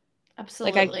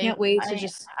 Like, I Absolutely. can't wait to I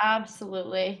just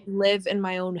absolutely. live in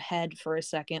my own head for a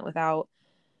second without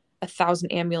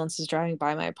 1,000 ambulances driving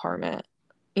by my apartment.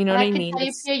 You know And what I I can mean? tell you,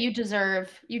 It's Pia,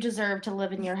 you deserve to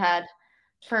live in your head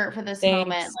for this moment.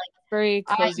 thanks. Very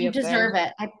cozy You up there. deserve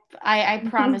it. I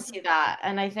promise you that.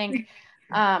 And I think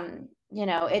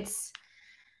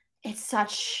it's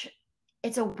such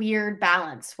it's a weird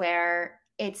balance where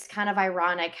it's kind of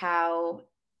ironic how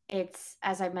it's,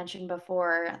 as I mentioned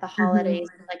before, the Mhm. holidays,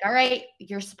 like, all right,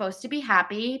 you're supposed to be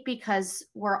happy because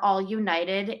we're all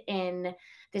united in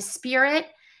this spirit.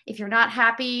 If you're not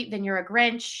happy, then you're a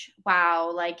Grinch.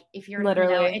 Wow. Like if you're,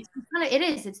 Literally. it's kind of, it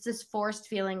is, it's this forced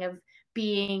feeling of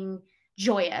being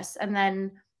joyous. And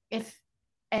then if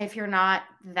if you're not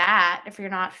that, if you're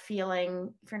not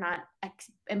feeling, if you're not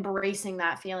embracing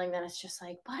that feeling, then it's just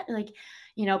like, what? Like,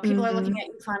 people are looking Mhm. at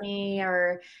you funny,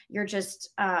 or you're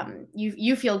just,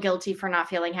 you feel guilty for not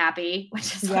feeling happy,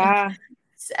 which is like, Yeah,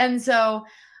 and so,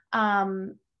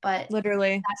 but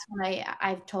literally. that's when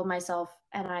I've told myself,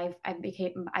 and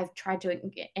I've tried to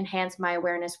enhance my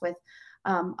awareness with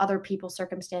other people's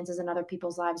circumstances and other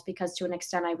people's lives, because to an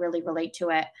extent I really relate to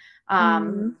it.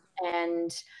 Mhm.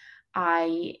 And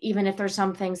I, even if there's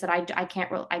some things that I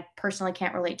can't, I personally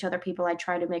can't relate to other people, I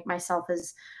try to make myself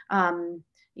as,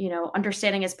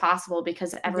 understanding as possible,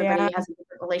 because Yeah. everybody has a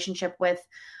different relationship with,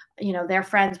 their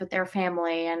friends, with their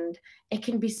family. And it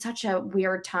can be such a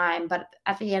weird time. But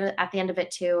at the end of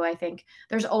it too, I think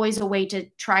there's always a way to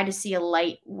try to see a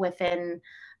light within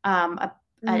a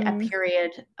Mhm.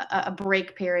 period, a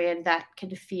break period that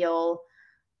can feel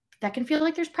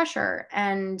like there's pressure.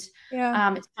 And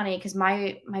Yeah. it's funny because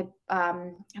my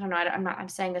I don't know, I'm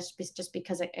saying this just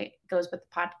because it goes with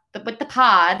the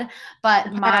pod,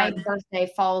 but my Yeah.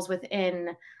 birthday falls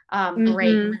within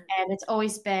break, Mhm. and it's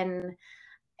always been,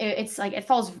 it's like it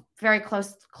falls very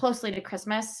closely to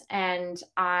Christmas. And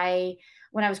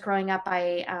when I was growing up,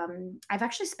 I've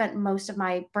actually spent most of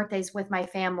my birthdays with my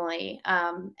family.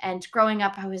 And growing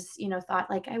up, I was, thought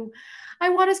like, I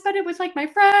want to spend it with like my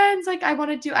friends. Like I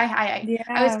want to do, Yeah.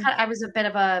 I was a bit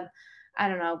of a, I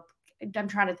don't know. I'm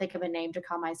trying to think of a name to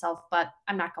call myself, but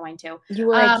I'm not going to. You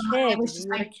were a I kid. was just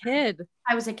You were a like, kid.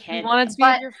 I was a You kid, wanted to be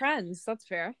with but your friends. That's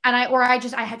fair.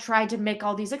 I had tried to make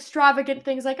all these extravagant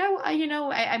things, like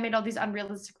I made all these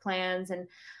unrealistic plans. And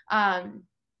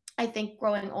I think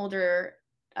growing older,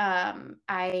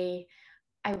 I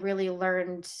really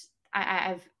learned,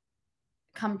 I've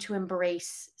come to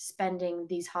embrace spending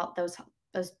those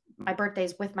my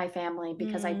birthdays with my family,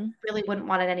 because I Mm. really wouldn't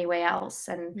want it any way else.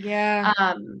 And Yeah.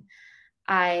 um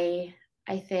I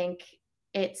I think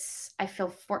I feel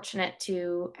fortunate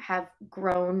to have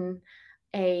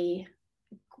a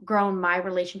grown my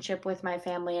relationship with my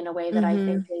family in a way that I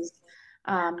think Mhm. is,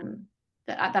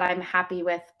 that I'm happy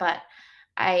with. But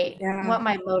I Yeah. what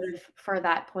my motive for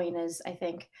that point is, I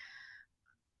think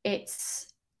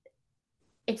it's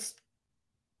it's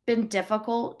been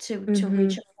difficult to reach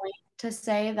Mhm. a point to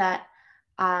say that,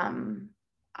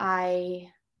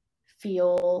 I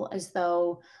feel as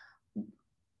though,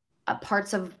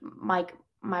 parts of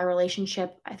my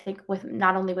relationship, I think, with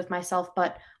not only with myself,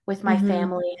 but with my Mhm.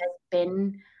 family, has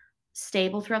been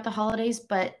stable throughout the holidays.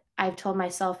 But I've told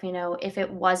myself, if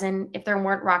there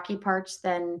weren't rocky parts,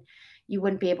 then you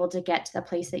wouldn't be able to get to the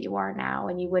place that you are now,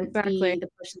 and you wouldn't Exactly. be the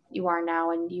person that you are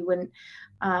now, and you wouldn't.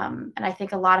 And I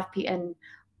think a lot of people, and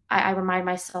I remind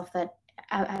myself that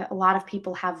a lot of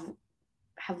people have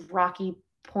rocky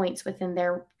points within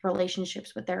their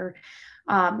relationships with their,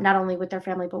 not only with their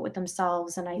family but with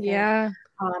themselves. And I think, Yeah.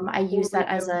 I use Totally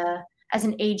that do. as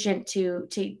an agent to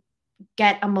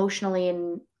get emotionally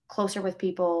and closer with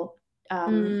people,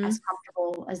 as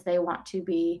comfortable as they want to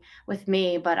be with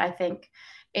me. But I think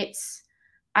it's,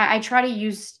 I try to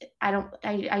use,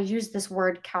 I use this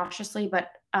word cautiously,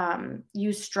 but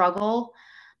use struggle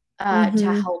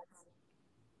to help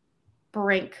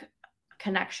bring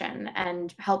connection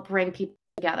and help bring people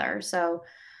together. So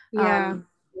Yeah.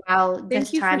 while Thank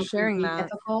this you for time can sharing be that.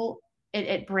 difficult,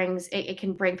 it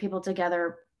can bring people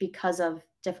together because of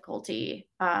difficulty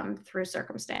through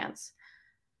circumstance.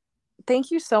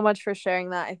 Thank you so much for sharing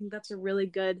that. I think that's a really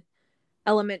good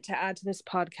element to add to this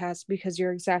podcast, because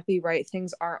you're exactly right.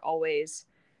 Things aren't always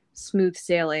smooth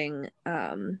sailing.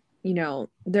 You know,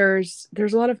 there's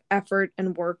a lot of effort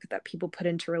and work that people put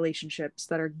into relationships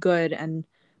that are good and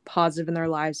positive in their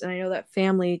lives. And I know that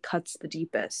family cuts the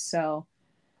deepest. So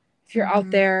if you're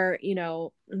out there, you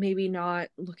know, maybe not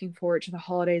looking forward to the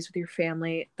holidays with your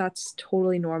family, that's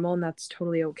totally normal and that's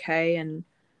totally okay. And,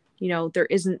 you know, there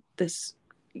isn't this,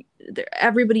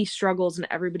 everybody struggles and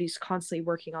everybody's constantly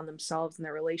working on themselves and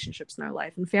their relationships in their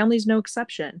life. And family's no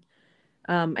exception.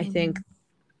 I think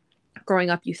growing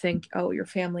up, you think, oh, your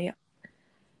family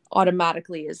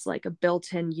automatically is like a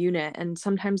built-in unit. And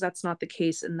sometimes that's not the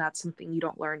case. And that's something you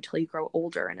don't learn until you grow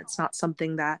older. And it's not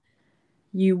something that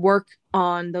you work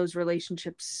on those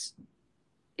relationships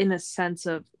in a sense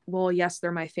of, well, yes,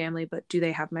 they're my family, but do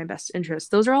they have my best interests?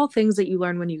 Those are all things that you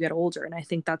learn when you get older. And I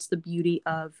think that's the beauty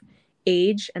of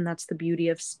age. And that's the beauty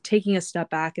of taking a step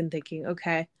back and thinking,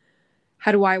 okay,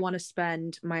 how do I want to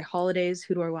spend my holidays?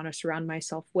 Who do I want to surround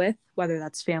myself with, whether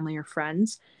that's family or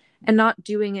friends? And not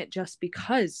doing it just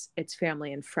because it's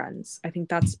family and friends. I think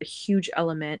that's a huge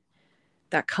element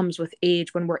that comes with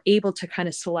age, when we're able to kind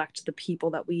of select the people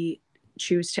that we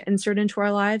choose to insert into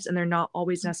our lives. And they're not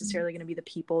always necessarily going to be the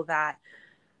people that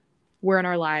were in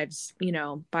our lives, you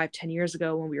know, 5-10 years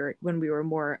ago when we were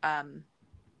more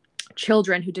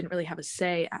children who didn't really have a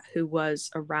say at who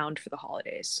was around for the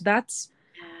holidays. So that's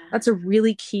a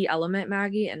really key element,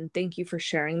 Maggie. And thank you for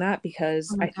sharing that,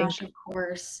 because Oh my I think gosh, of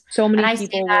course. so And many I say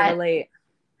people will that, relate.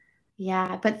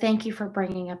 yeah, but thank you for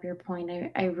bringing up your point.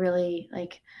 I really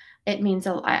like, it means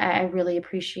I really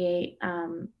appreciate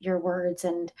your words.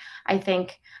 And I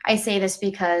think I say this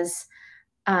because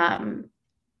um,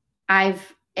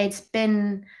 it's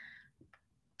been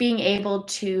being able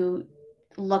to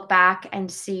look back and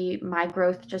see my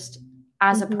growth just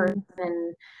as a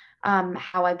person,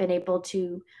 how I've been able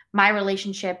to, my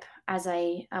relationship as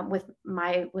with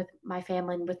my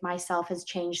family and with myself has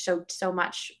changed so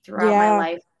much throughout my Yeah.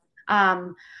 life.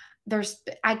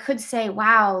 I could say,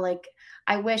 wow, like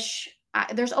I wish.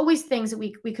 There's always things that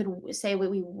we could say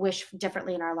we wish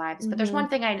differently in our lives, but there's one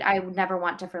thing I would never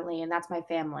want differently, and that's my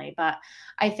family. But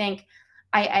I think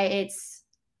it's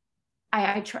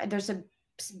I try. There's a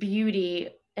beauty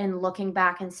in looking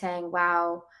back and saying,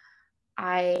 "Wow,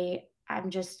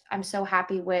 I'm so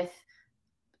happy with."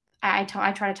 I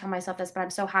try to tell myself this, but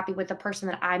I'm so happy with the person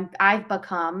that I've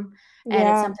become, and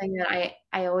it's Yeah. something that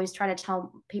I always try to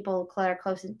tell people that are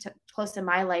close to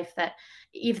my life, that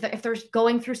if they're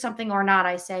going through something or not,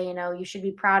 I say, you know, you should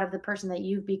be proud of the person that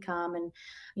you've become, and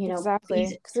you know, Exactly.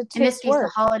 Because it in this takes case, the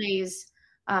work. holidays.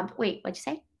 Wait, what'd you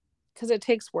say? Because it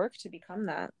takes work to become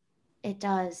that. It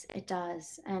does,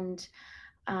 and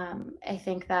I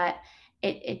think that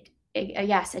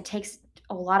yes, it takes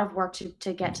a lot of work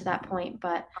to get to that point,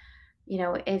 but you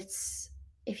know, it's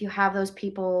if you have those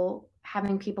people,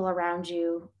 having people around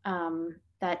you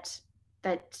that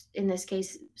in this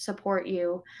case support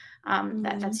you,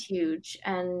 that's huge.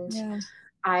 And Yeah.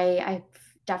 I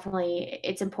definitely,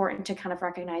 it's important to kind of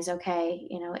recognize, okay,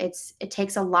 you know, it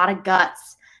takes a lot of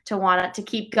guts to want to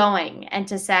keep going and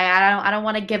to say, I don't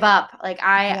want to give up. Like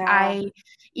Yeah.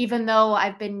 even though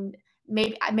I've been,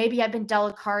 maybe I've been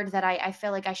dealt a card that I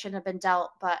feel like I shouldn't have been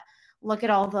dealt, but look at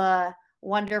all the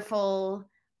wonderful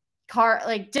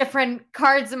like different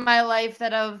cards in my life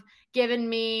that have given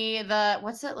me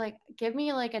what's it like, give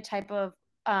me like a type of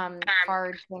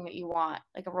card thing that you want,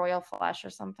 like a royal flush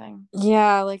or something.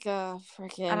 Yeah, like a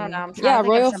I don't know. freaking, I'm trying to yeah, think of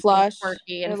royal something flush,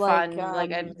 quirky or and like fun,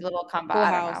 like a little comeback. full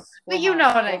I don't know, house, but full you know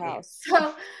house, what full I mean. house.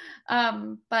 So,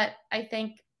 but I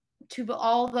think to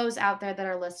all those out there that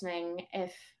are listening,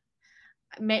 if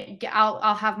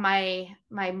I'll have my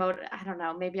mode. I don't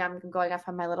know. Maybe I'm going off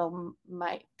on my little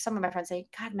my. Some of my friends say,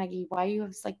 "God, Maggie, why you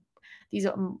have like these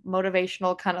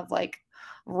motivational kind of like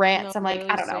No, rants?" I'm like, I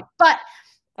really don't know. sick. But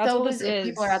That's what this those, if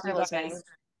people are is, out there you listening,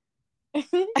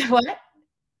 guys. what?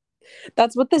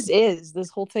 That's what this is. This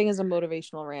whole thing is a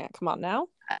motivational rant. Come on now.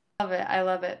 Love it. I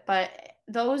love it. But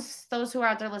those who are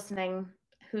out there listening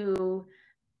who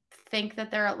think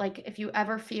that they're like, if you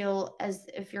ever feel as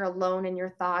if you're alone in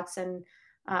your thoughts, and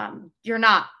you're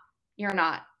not, you're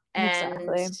not. And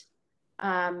Exactly.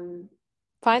 Find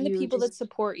the You people that just,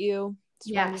 support you.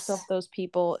 Surround yourself yes. with those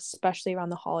people, especially around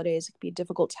the holidays. It could be a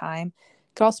difficult time.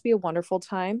 It could also be a wonderful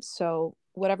time. So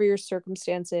whatever your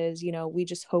circumstances, we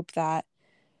just hope that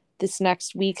this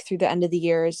next week through the end of the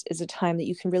year is a time that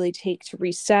you can really take to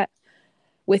reset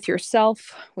with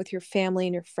yourself, with your family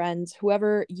and your friends,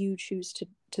 whoever you choose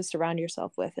to surround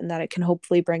yourself with, and that it can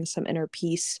hopefully bring some inner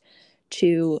peace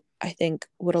to, I think,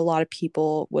 what a lot of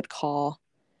people would call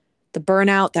the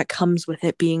burnout that comes with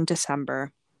it being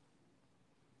December.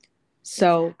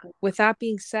 So Exactly. with that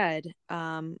being said,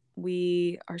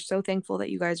 we are so thankful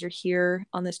that you guys are here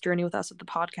on this journey with us at the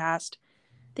podcast.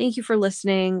 Thank you for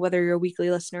listening, whether you're a weekly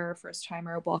listener or first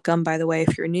timer. Welcome, by the way.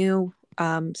 If you're new,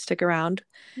 stick around.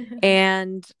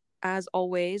 And as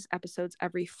always, episodes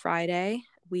every Friday.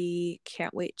 We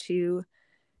can't wait to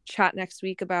chat next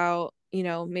week about,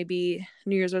 maybe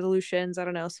New Year's resolutions. I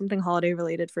don't know, something holiday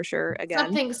related for sure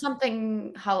again.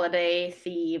 Something holiday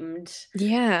themed.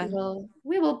 Yeah,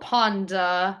 We will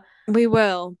ponder. we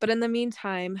will. But in the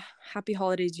meantime, happy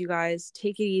holidays, you guys.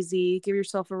 Take it easy. Give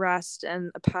yourself a rest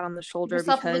and a pat on the Give shoulder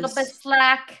yourself a little bit because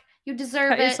slack. You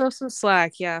deserve cut it. yourself some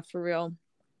slack. Yeah, for real.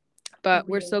 For But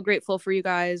we're real. so grateful for you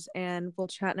guys and we'll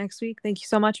chat next week. Thank you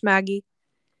so much, Maggie.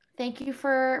 Thank you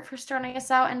for starting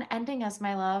us out and ending us,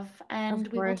 my love. Of And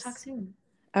we will talk course. soon.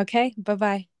 Okay,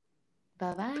 bye-bye.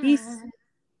 Peace.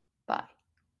 Bye-bye.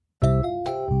 Bye.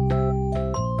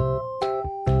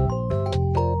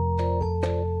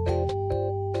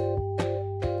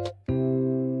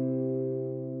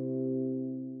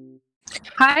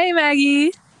 Hi,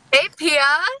 Maggie. Hey, Pia.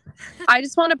 I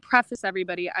just want to preface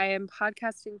everybody. I am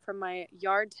podcasting from my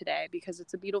yard today because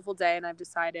it's a beautiful day and I've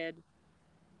decided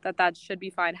that should be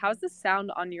fine. How's the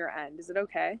sound on your end? Is it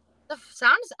okay? The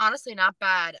sound is honestly not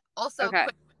bad. Also, Okay.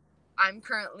 I'm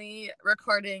currently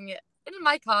recording in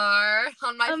my car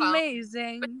on my phone.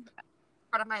 Amazing.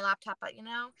 Part of my laptop, but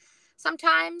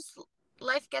sometimes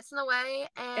life gets in the way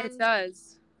and It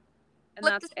does. And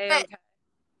flip that's the A-okay. switch.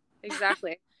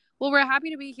 Exactly. Well, we're happy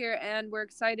to be here and we're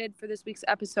excited for this week's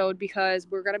episode because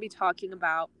we're going to be talking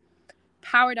about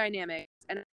power dynamics.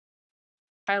 And the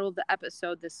title of the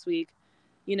episode this week,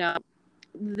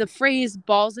 the phrase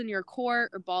balls in your court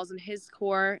or balls in his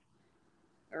court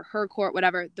or her court,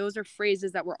 whatever, those are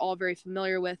phrases that we're all very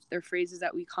familiar with. They're phrases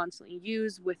that we constantly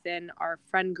use within our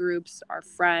friend groups, our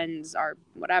friends, our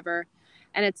whatever.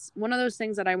 And it's one of those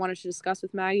things that I wanted to discuss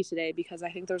with Maggie today because I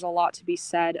think there's a lot to be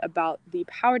said about the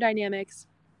power dynamics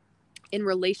in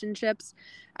relationships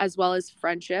as well as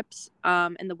friendships,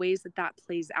 and the ways that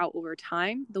plays out over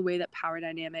time, the way that power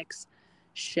dynamics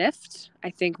shift. I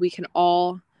think we can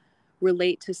all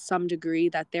relate to some degree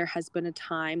that there has been a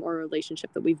time or a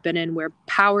relationship that we've been in where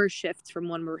power shifts from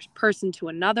one person to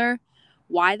another,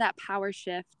 why that power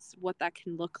shifts, what that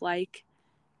can look like,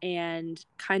 and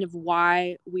kind of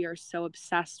why we are so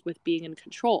obsessed with being in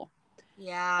control.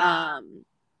 Yeah.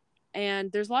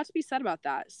 And there's a lot to be said about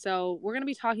that. So we're going to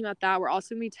be talking about that. We're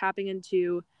also going to be tapping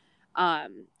into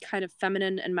kind of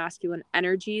feminine and masculine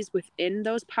energies within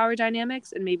those power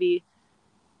dynamics, and maybe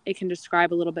it can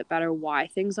describe a little bit better why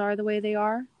things are the way they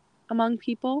are among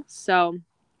people. So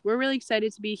we're really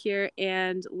excited to be here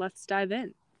and let's dive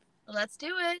in. Let's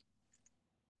do it.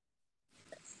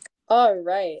 All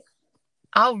right.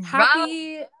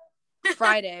 Happy Right.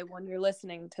 Friday when you're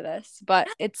listening to this, but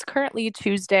it's currently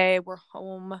Tuesday. We're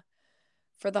home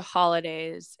for the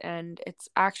holidays and it's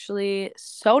actually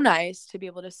so nice to be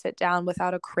able to sit down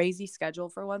without a crazy schedule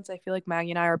for once. I feel like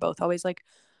Maggie and I are both always like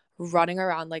running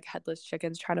around like headless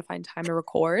chickens trying to find time to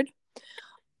record,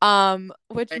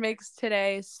 which makes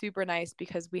today super nice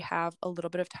because we have a little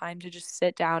bit of time to just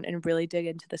sit down and really dig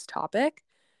into this topic.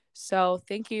 So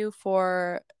thank you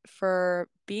for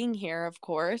being here, of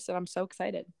course, and I'm so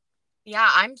excited. Yeah,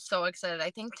 I'm so excited. I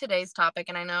think today's topic,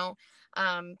 and I know,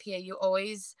 Pia, you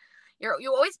always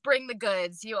bring the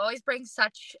goods. You always bring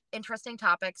such interesting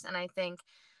topics, and I think,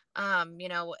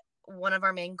 one of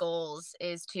our main goals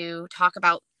is to talk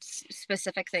about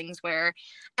specific things where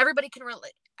everybody can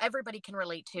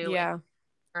relate to, Yeah.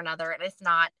 or another. And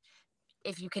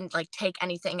if you can like take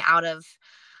anything out of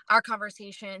our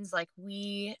conversations, like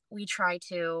we try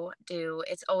to do,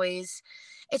 it's always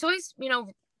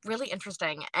really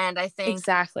interesting. And I think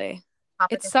Exactly.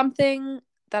 It's something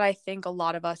that I think a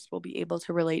lot of us will be able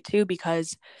to relate to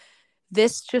because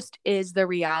this just is the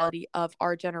reality of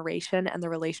our generation and the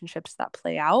relationships that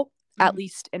play out, at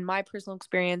least in my personal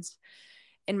experience,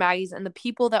 in Maggie's, and the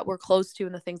people that we're close to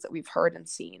and the things that we've heard and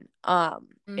seen.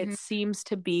 It seems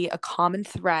to be a common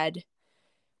thread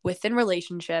within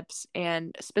relationships,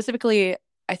 and specifically,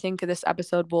 I think this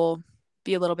episode will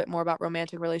be a little bit more about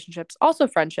romantic relationships, also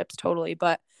friendships, totally,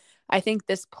 but I think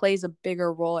this plays a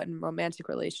bigger role in romantic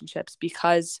relationships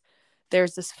because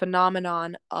there's this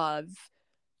phenomenon of,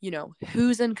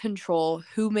 who's in control,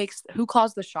 who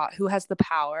calls the shot, who has the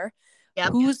power,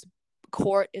 Yep. whose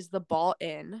court is the ball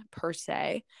in, per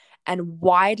se, and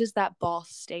why does that ball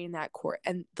stay in that court,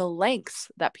 and the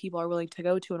lengths that people are willing to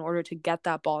go to in order to get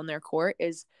that ball in their court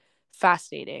is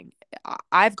fascinating.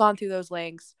 I've gone through those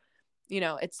lengths.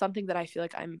 It's something that I feel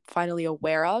like I'm finally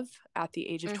aware of at the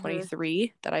age of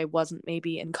 23 that I wasn't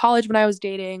maybe in college when I was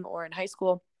dating or in high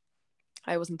school.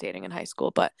 I wasn't dating in high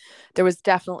school, but there was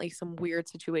definitely some weird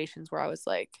situations where I was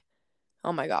like,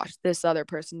 oh my gosh, this other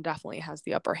person definitely has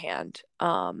the upper hand.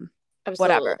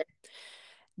 Whatever.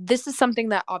 This is something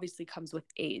that obviously comes with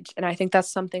age. And I think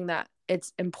that's something that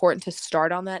it's important to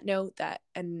start on that note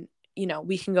and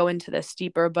we can go into this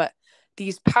deeper, but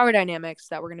these power dynamics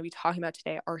that we're going to be talking about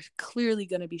today are clearly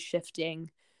going to be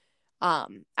shifting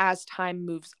as time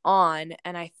moves on.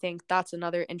 And I think that's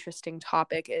another interesting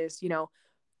topic is,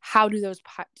 how do those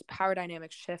power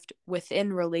dynamics shift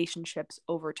within relationships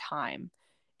over time?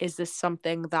 Is this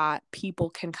something that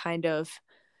people can kind of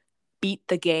beat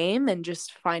the game and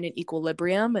just find an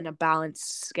equilibrium and a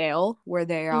balanced scale where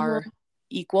they are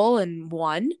equal and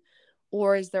one?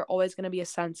 Or is there always going to be a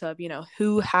sense of,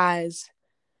 who's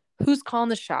calling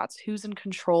the shots, who's in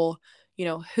control,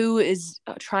 who is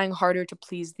trying harder to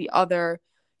please the other,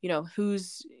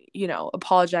 who's,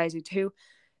 apologizing to?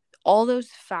 All those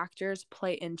factors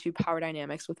play into power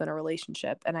dynamics within a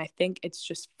relationship. And I think it's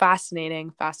just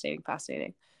fascinating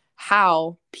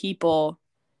how people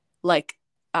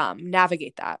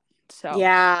navigate that. So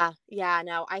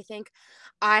no, I think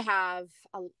I have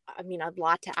a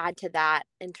lot to add to that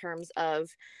in terms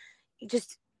of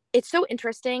just, it's so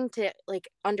interesting to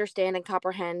understand and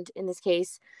comprehend in this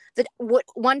case that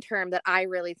one term that I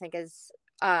really think is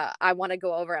I want to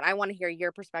go over, and I want to hear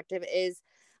your perspective, is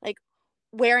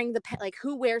wearing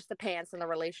who wears the pants in the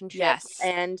relationship. Yes.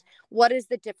 And what is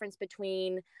the difference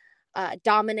between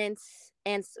dominance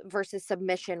and versus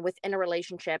submission within a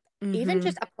relationship, even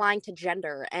just applying to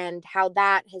gender, and how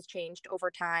that has changed over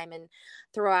time and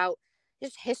throughout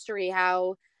just history.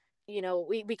 How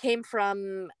we came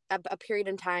from a period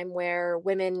in time where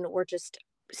women were just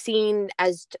seen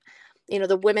as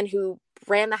the women who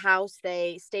ran the house.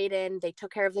 They stayed in, they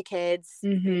took care of the kids,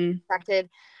 protected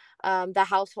the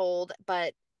household.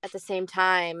 But at the same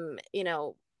time,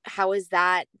 how is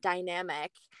that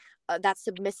dynamic, that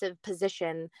submissive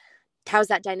position, how's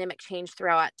that dynamic changed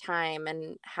throughout time,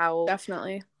 and how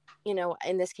definitely,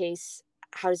 in this case,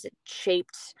 how has it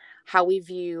shaped how we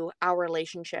view our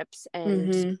relationships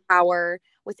and power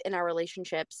within our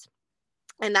relationships?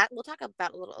 And that we'll talk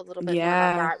about a little bit more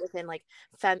about that within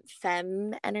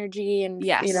femme energy and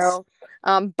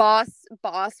boss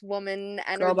woman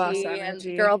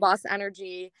energy, girl boss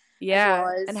energy, as well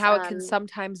as, and how it can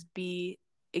sometimes be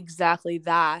exactly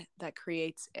that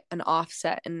creates an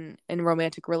offset in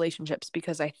romantic relationships,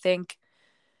 because I think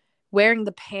wearing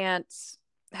the pants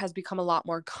has become a lot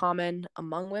more common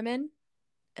among women.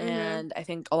 And I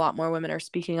think a lot more women are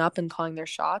speaking up and calling their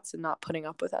shots and not putting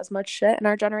up with as much shit in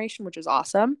our generation, which is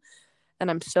awesome.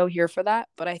 And I'm so here for that.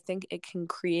 But I think it can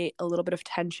create a little bit of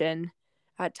tension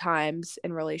at times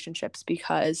in relationships,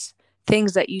 because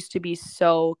things that used to be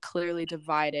so clearly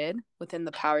divided within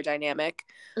the power dynamic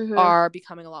are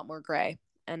becoming a lot more gray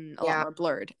and a lot more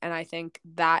blurred. And I think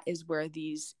that is where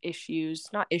these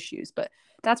but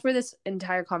that's where this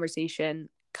entire conversation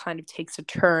kind of takes a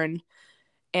turn.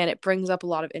 And it brings up a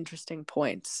lot of interesting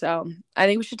points. So I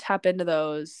think we should tap into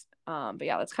those. But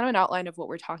yeah, that's kind of an outline of what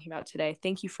we're talking about today.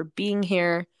 Thank you for being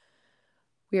here.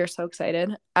 We are so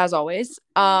excited, as always.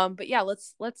 But yeah,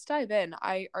 let's dive in.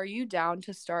 Are you down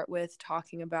to start with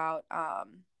talking about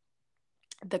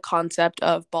the concept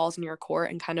of balls in your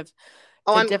court and kind of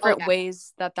the different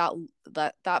ways that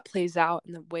plays out,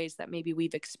 and the ways that maybe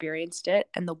we've experienced it,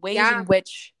 and the ways in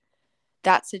which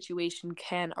that situation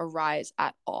can arise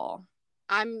at all?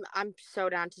 I'm so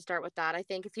down to start with that. I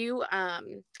think if you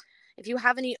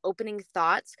have any opening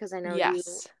thoughts, because I know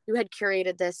you had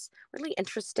curated this really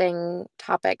interesting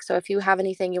topic. So if you have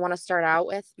anything you want to start out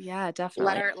with,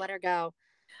 definitely let her go.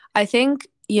 I think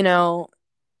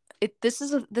this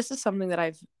is something that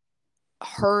I've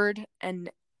heard and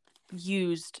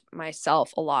used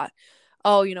myself a lot.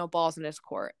 Balls in his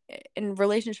court. In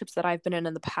relationships that I've been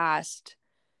in the past,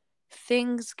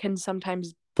 things can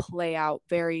sometimes play out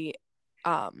very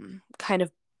kind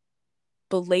of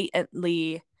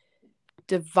blatantly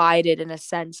divided, in a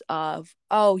sense of,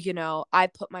 I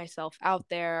put myself out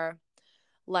there,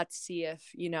 let's see if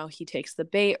he takes the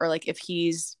bait, or if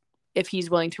he's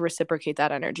willing to reciprocate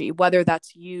that energy, whether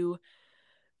that's you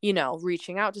you know,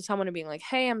 reaching out to someone and being like,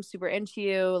 hey, I'm super into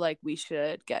you, like we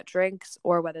should get drinks,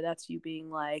 or whether that's you being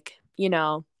like, you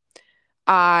know,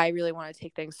 I really want to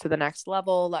take things to the next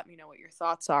level, let me know what your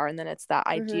thoughts are. And then it's that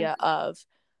idea of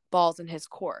balls in his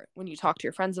court. When you talk to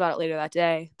your friends about it later that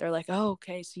day, they're like, oh,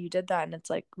 okay, so you did that, and it's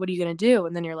like, what are you going to do?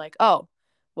 And then you're like, oh,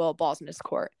 well, balls in his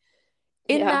court.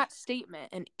 In that statement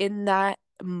and in that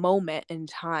moment in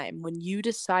time, when you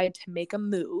decide to make a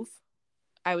move,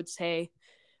 I would say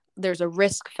there's a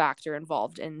risk factor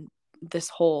involved in this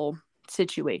whole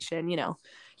situation. You know,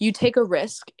 you take a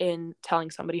risk in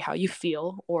telling somebody how you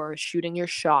feel, or shooting your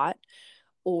shot,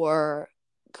 or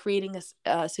creating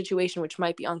a situation which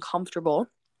might be uncomfortable.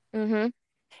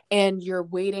 And you're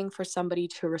waiting for somebody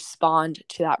to respond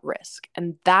to that risk.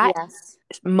 And that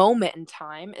moment in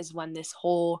time is when this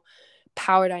whole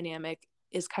power dynamic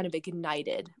is kind of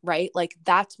ignited, right? Like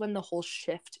that's when the whole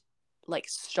shift like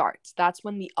starts. That's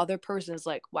when the other person is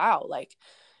like, wow, like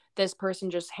this person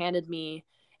just handed me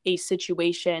a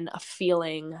situation, a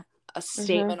feeling, a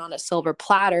statement on a silver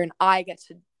platter, and I get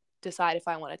to decide if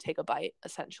I want to take a bite,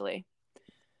 essentially.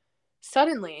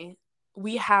 Suddenly,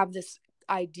 we have this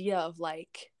idea of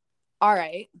like, all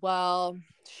right, well,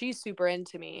 she's super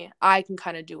into me. I can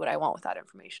kind of do what I want with that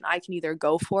information. I can either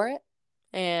go for it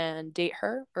and date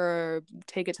her, or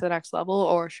take it to the next level,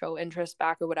 or show interest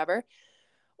back, or whatever.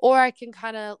 Or I can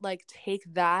kind of like take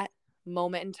that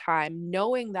moment in time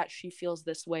knowing that she feels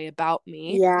this way about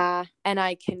me. And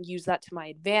I can use that to my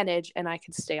advantage, and I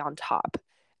can stay on top.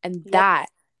 And that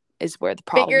is where the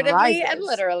problem figuratively arises. and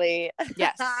literally.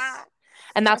 Yes.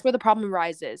 And that's where the problem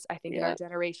arises, I think, in our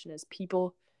generation, is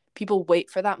people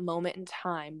wait for that moment in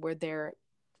time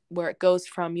where it goes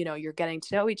from, you know, you're getting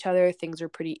to know each other, things are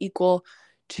pretty equal,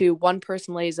 to one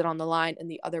person lays it on the line and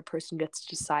the other person gets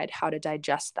to decide how to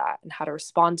digest that and how to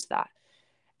respond to that.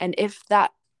 And if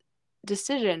that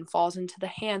decision falls into the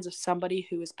hands of somebody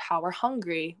who is power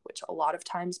hungry, which a lot of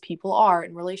times people are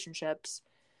in relationships,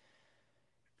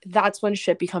 that's when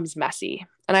shit becomes messy.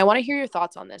 And I want to hear your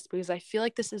thoughts on this, because I feel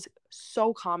like this is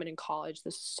so common in college.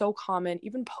 This is so common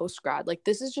even post grad. Like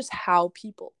this is just how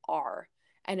people are.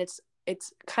 And it's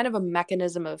kind of a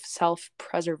mechanism of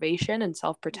self-preservation and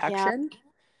self-protection.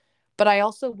 But I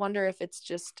also wonder if it's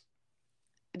just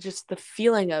the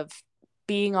feeling of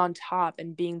being on top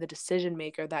and being the decision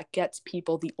maker that gets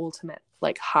people the ultimate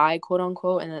like high, quote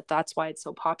unquote, and that's why it's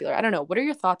so popular. I don't know. What are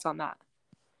your thoughts on that?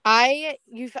 I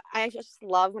just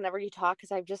love whenever you talk,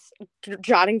 because I'm just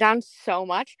jotting down so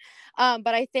much. But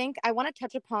I think I want to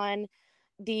touch upon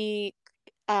the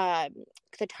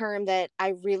term that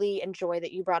I really enjoy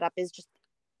that you brought up, is just,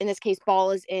 in this case,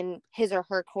 ball is in his or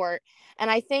her court.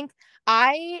 And I think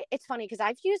it's funny because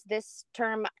I've used this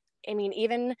term, I mean,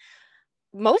 even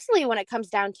mostly when it comes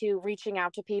down to reaching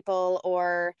out to people,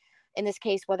 or in this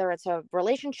case, whether it's a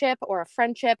relationship or a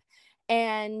friendship.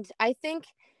 And I think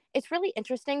it's really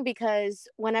interesting because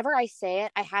whenever I say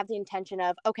it, I have the intention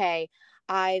of, okay,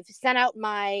 I've sent out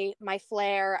my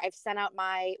flair, I've sent out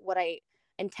what I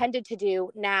intended to do.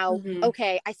 Now,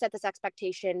 okay, I set this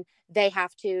expectation.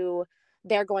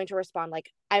 They're going to respond.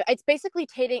 Like it's basically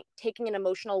taking an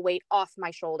emotional weight off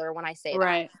my shoulder when I say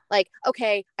that. Like,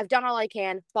 okay, I've done all I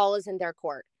can. Ball is in their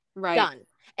court. Done.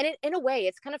 And in a way,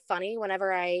 it's kind of funny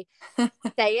whenever I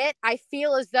say it. I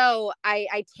feel as though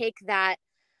I take that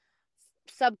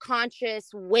subconscious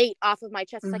weight off of my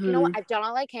chest. It's like, you know what? I've done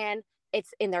all I can. It's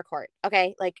in their court.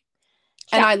 Okay, like.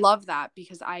 Check. And I love that,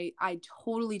 because I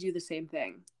totally do the same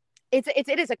thing. It's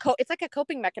like a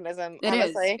coping mechanism. It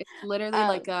honestly. is. It's literally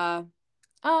like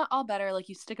all better. Like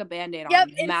you stick a Band-Aid on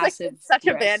a massive. It's such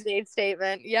a Band-Aid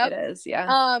statement. Yep. It is.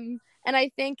 Yeah. And I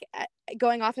think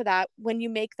going off of that, when you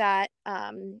make that,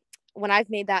 when I've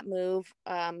made that move,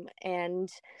 and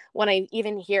when I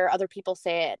even hear other people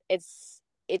say it,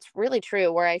 it's really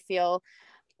true, where I feel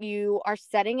you are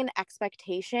setting an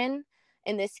expectation.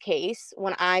 In this case,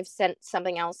 when I've sent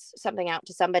something out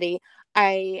to somebody,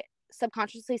 I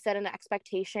subconsciously set an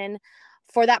expectation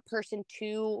for that person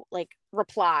to like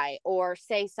reply or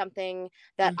say something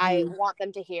that I want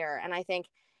them to hear. And I think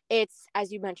it's,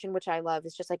 as you mentioned, which I love,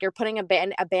 it's just like you're putting a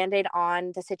Band-Aid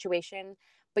on the situation,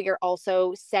 but you're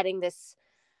also setting this,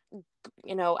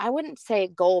 you know, I wouldn't say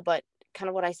goal, but kind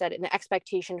of what I said, an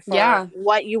expectation for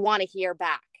what you want to hear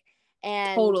back.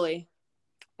 And totally,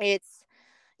 it's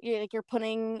you're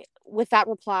putting, with that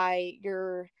reply,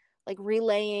 you're like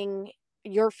relaying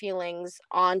your feelings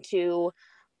onto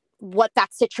what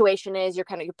that situation is. You're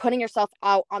putting yourself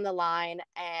out on the line,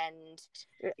 and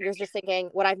you're just thinking,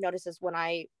 what I've noticed is when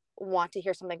I want to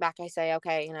hear something back, I say,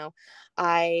 okay, you know,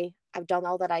 I've done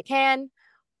all that I can.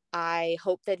 I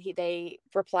hope that they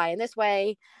reply in this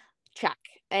way. check.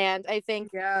 And I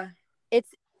think it's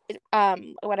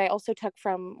what I also took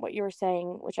from what you were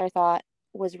saying, which I thought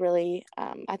was really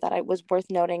I thought it was worth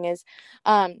noting, is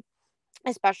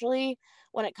especially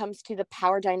when it comes to the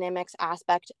power dynamics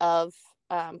aspect of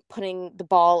putting the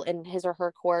ball in his or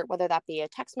her court, whether that be a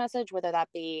text message, whether that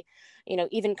be,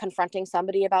 even confronting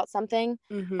somebody about something.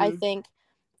 I think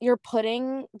you're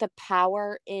putting the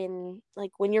power in,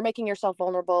 like, when you're making yourself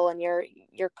vulnerable and you're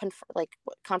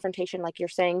confrontation, like you're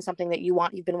saying something that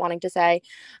you've been wanting to say,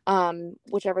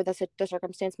 whichever the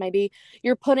circumstance may be,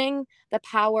 you're putting the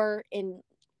power in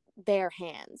their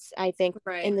hands. I think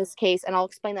in this case, and I'll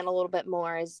explain that a little bit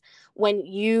more, is when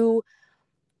you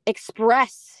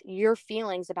express your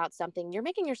feelings about something, you're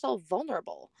making yourself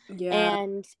vulnerable.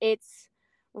 And it's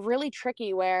really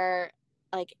tricky where,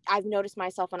 like, I've noticed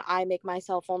myself when I make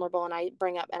myself vulnerable and I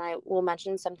bring up, and I will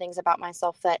mention some things about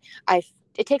myself that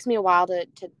it takes me a while to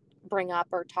bring up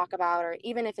or talk about, or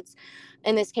even if it's,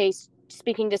 in this case,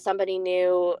 speaking to somebody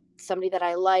new, somebody that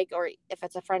I like, or if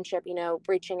it's a friendship,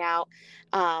 reaching out,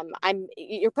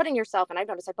 you're putting yourself, and I've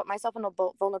noticed I put myself in a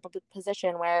vulnerable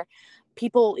position where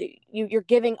people, you're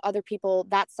giving other people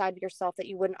that side of yourself that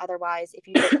you wouldn't otherwise if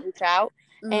you didn't reach out.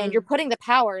 And you're putting the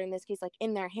power, in this case, like,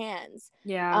 in their hands,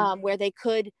 where they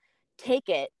could take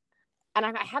it. And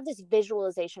I have this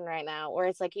visualization right now where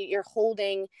it's like you're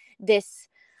holding this,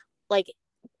 like,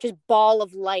 just ball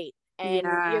of light, and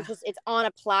you're just, it's on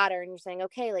a platter, and you're saying,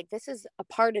 okay, like, this is a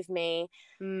part of me.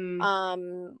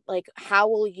 Like,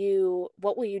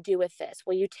 what will you do with this?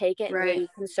 Will you take it and will you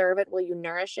conserve it? Will you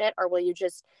nourish it? Or will you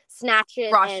just snatch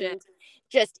it and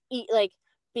just eat, like,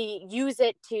 use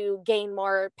it to gain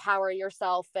more power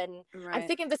yourself? And I'm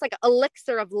thinking this, like,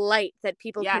 elixir of light that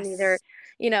people can either,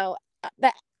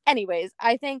 but anyways,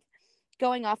 I think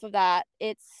going off of that,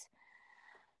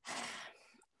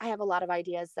 I have a lot of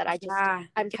ideas that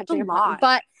I'm touching upon,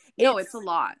 but it's a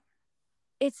lot.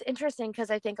 It's interesting because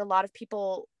I think a lot of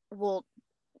people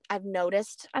I've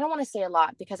noticed, I don't want to say a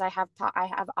lot because I have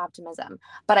optimism,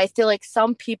 but I feel like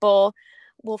some people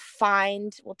will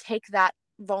take that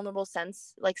vulnerable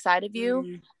sense, like, side of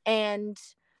you. And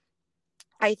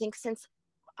I think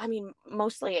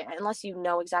mostly, unless you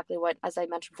know exactly what, as I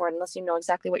mentioned before, unless you know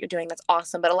exactly what you're doing, that's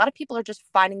awesome. But a lot of people are just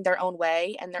finding their own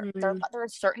way, and they're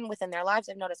uncertain within their lives.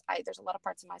 I've noticed there's a lot of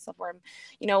parts of myself where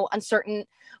I'm, uncertain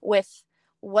with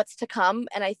what's to come.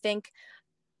 And I think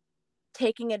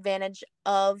taking advantage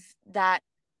of that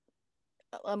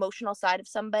emotional side of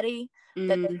somebody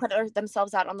that they put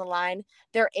themselves out on the line,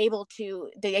 they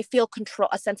feel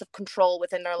a sense of control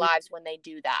within their lives when they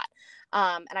do that.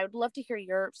 And I would love to hear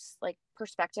your, like,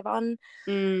 perspective on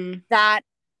that,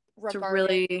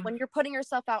 regarding when you're putting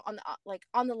yourself out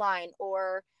on the line,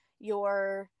 or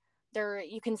you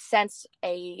can sense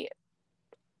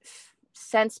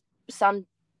some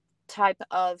type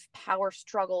of power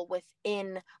struggle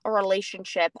within a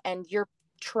relationship, and you're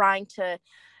trying to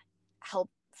help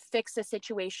fix a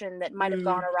situation that might have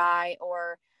gone awry,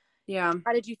 or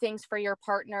try to do things for your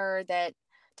partner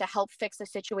to help fix a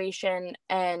situation,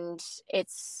 and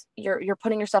you're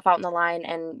putting yourself out in the line,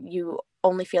 and you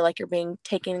only feel like you're being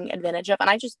taken advantage of. And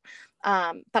I just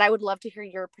but I would love to hear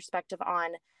your perspective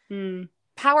on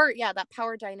power, that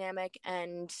power dynamic,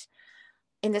 and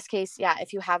in this case,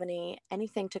 if you have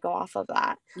anything to go off of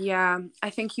that. I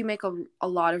think you make a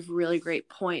lot of really great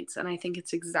points, and I think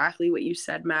it's exactly what you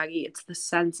said, Maggie. It's the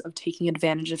sense of taking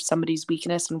advantage of somebody's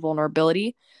weakness and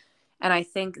vulnerability. And I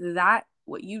think that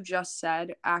what you just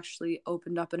said actually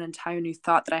opened up an entire new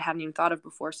thought that I hadn't even thought of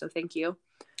before, so thank you.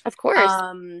 Of course.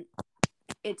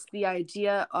 It's the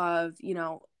idea of,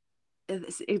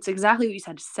 it's exactly what you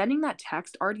said. Sending that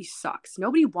text already sucks.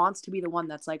 Nobody wants to be the one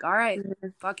that's like, all right,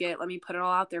 fuck it, let me put it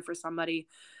all out there for somebody.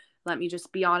 Let me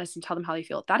just be honest and tell them how they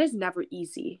feel. That is never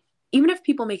easy. Even if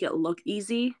people make it look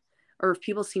easy, or if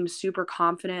people seem super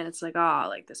confident, it's like,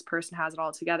 like, this person has it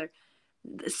all together.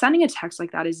 Sending a text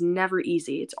like that is never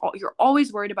easy. You're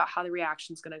always worried about how the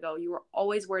reaction is going to go. You are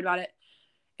always worried about it.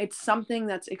 It's something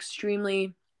that's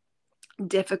extremely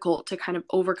difficult to kind of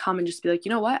overcome and just be like, you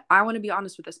know what? I want to be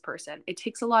honest with this person. It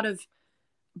takes a lot of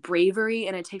bravery,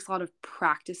 and it takes a lot of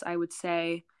practice, I would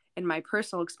say, in my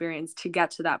personal experience, to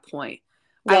get to that point.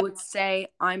 Yep. I would say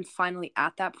I'm finally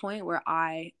at that point where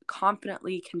I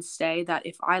confidently can say that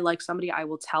if I like somebody, I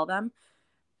will tell them.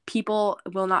 People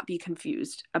will not be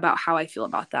confused about how I feel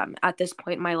about them at this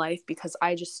point in my life, because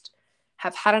I just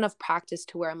have had enough practice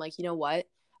to where I'm like, you know what?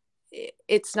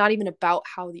 It's not even about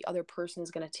how the other person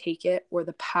is going to take it, or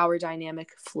the power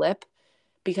dynamic flip,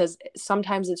 because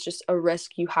sometimes it's just a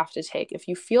risk you have to take. If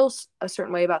you feel a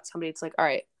certain way about somebody, it's like, all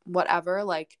right, whatever,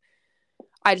 like,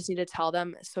 I just need to tell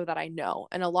them so that I know.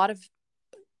 And a lot of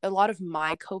a lot of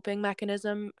my coping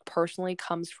mechanism personally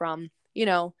comes from, you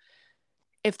know,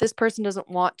 if this person doesn't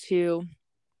want to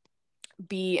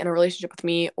be in a relationship with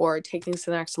me or take things to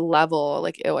the next level,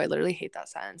 like, I literally hate that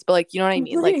sentence, but like, you know what I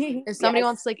mean? Like, if somebody Yes.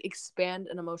 wants to like expand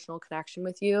an emotional connection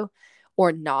with you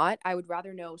or not, I would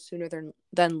rather know sooner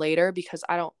than later, because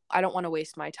I don't want to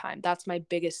waste my time. That's my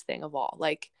biggest thing of all.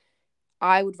 Like,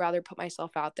 I would rather put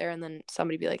myself out there and then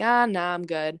somebody be like, nah, I'm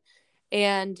good.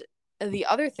 And the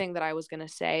other thing that I was going to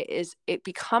say is it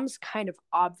becomes kind of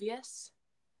obvious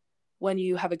when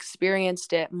you have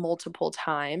experienced it multiple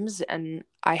times. And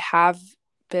I have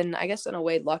been, I guess, in a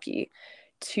way lucky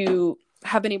to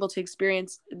have been able to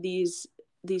experience these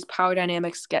power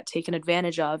dynamics get taken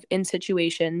advantage of in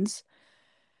situations.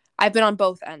 I've been on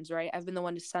both ends, right? I've been the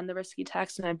one to send the risky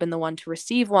text, and I've been the one to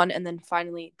receive one, and then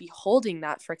finally be holding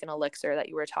that freaking elixir that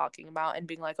you were talking about and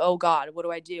being like, oh God,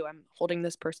 what do? I'm holding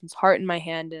this person's heart in my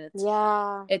hand, and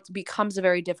it becomes a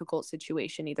very difficult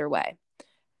situation either way.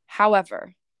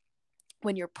 However,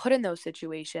 when you're put in those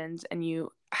situations and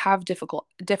you have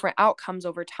different outcomes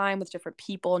over time with different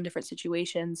people in different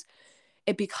situations,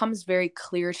 it becomes very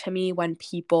clear to me when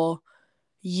people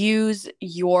use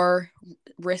your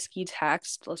risky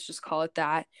text, let's just call it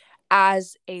that,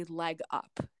 as a leg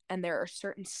up. And there are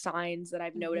certain signs that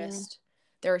I've noticed.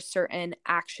 There are certain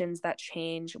actions that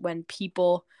change when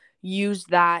people use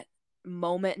that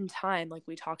moment in time, like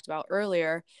we talked about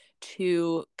earlier,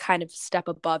 to kind of step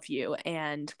above you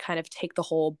and kind of take the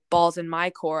whole balls in my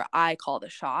court, I call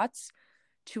the shots,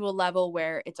 to a level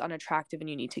where it's unattractive and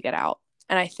you need to get out.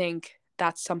 And I think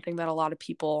that's something that a lot of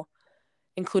people,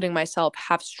 including myself,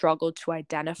 have struggled to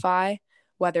identify,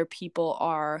 whether people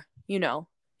are, you know,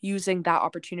 using that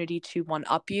opportunity to one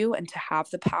up you and to have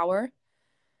the power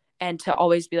and to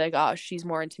always be like, oh, she's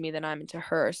more into me than I'm into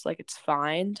her, so like it's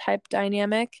fine type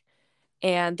dynamic.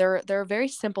 And there are very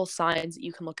simple signs that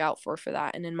you can look out for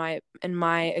that. And in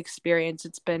my experience,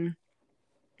 it's been,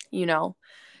 you know,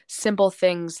 simple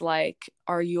things like,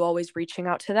 are you always reaching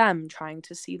out to them, trying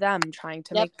to see them, trying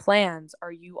to make plans?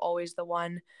 Are you always the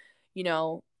one, you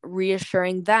know,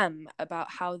 reassuring them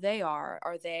about how they are?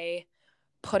 Are they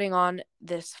putting on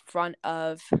this front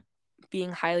of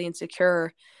being highly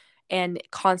insecure and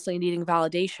constantly needing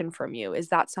validation from you? Is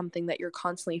that something that you're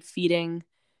constantly feeding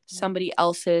somebody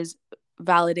else's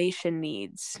validation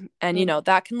needs? And you know,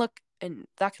 that can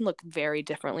look very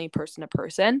differently person to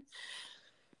person.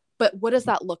 But what does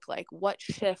that look like? What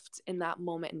shifts in that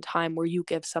moment in time where you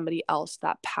give somebody else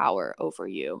that power over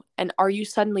you? And are you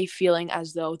suddenly feeling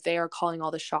as though they are calling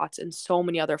all the shots in so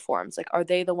many other forms? Like, are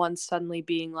they the ones suddenly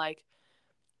being like,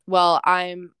 well,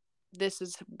 this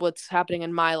is what's happening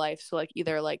in my life, so like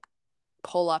either like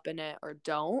pull up in it or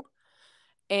don't?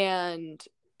 And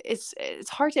it's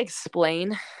hard to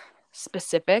explain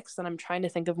specifics, and I'm trying to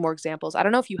think of more examples. I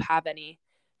don't know if you have any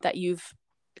that you've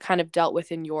kind of dealt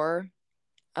with in your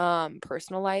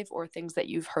personal life or things that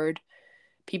you've heard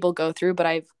people go through, but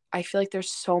I feel like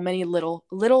there's so many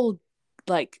little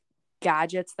like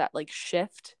gadgets that like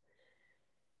shift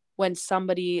when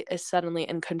somebody is suddenly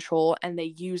in control, and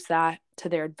they use that to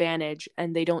their advantage,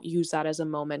 and they don't use that as a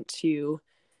moment to,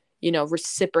 you know,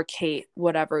 reciprocate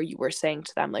whatever you were saying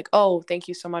to them. Like, oh, thank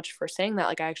you so much for saying that.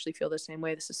 Like, I actually feel the same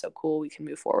way. This is so cool. We can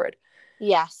move forward.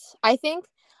 Yes. I think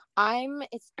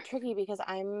it's tricky because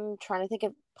I'm trying to think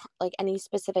of like any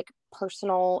specific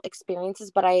personal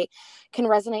experiences, but I can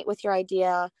resonate with your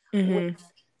idea with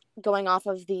going off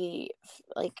of the,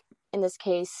 like, in this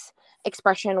case,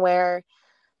 expression where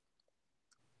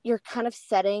you're kind of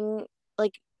setting,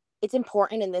 like, it's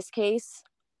important in this case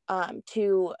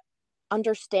to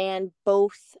understand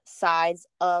both sides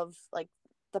of like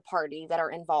the party that are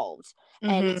involved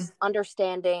and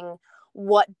understanding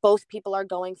what both people are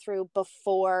going through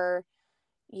before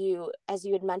you, as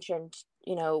you had mentioned,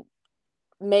 you know,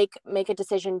 make a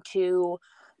decision to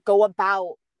go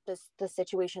about the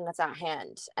situation that's at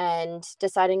hand, and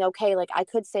deciding, okay, like I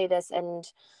could say this, and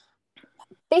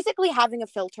basically having a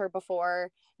filter before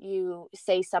you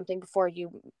say something, before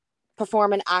you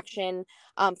perform an action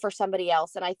for somebody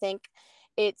else. And I think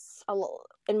it's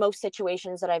in most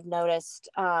situations that I've noticed,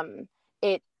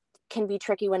 it can be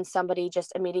tricky when somebody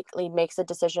just immediately makes a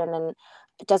decision and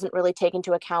doesn't really take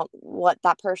into account what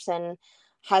that person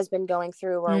has been going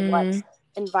through, or what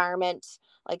environment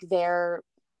like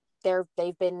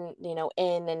they've been, you know,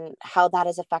 in, and how that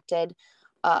has affected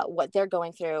what they're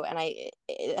going through. And I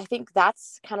think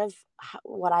that's kind of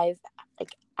what I've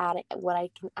like added, what I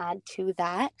can add to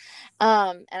that.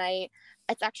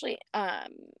 It's actually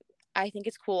I think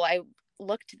it's cool. I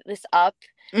looked this up.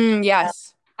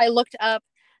 Yes. I looked up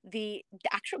the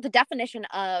definition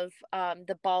of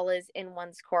the ball is in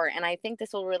one's court. And I think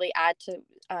this will really add to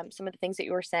some of the things that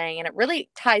you were saying, and it really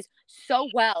ties so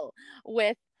well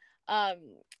with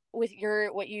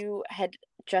what you had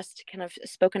just kind of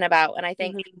spoken about. And I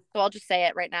think so I'll just say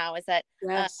it right now, is that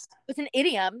Yes. it's an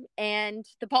idiom, and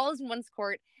the ball is in one's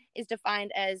court is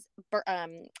defined as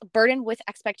burdened with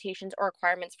expectations or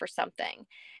requirements for something.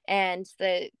 And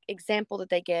the example that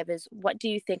they give is, what do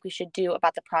you think we should do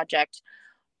about the project ?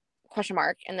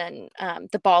 And then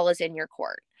the ball is in your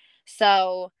court.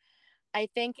 So I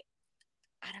think,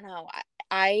 I don't know,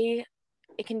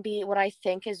 it can be, what I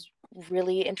think is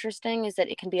really interesting is that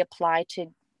it can be applied to,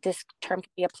 this term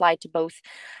can be applied to both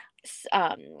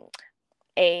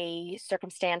a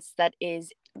circumstance that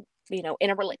is, in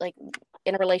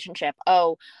a relationship.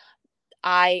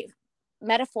 I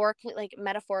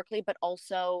metaphorically, but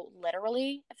also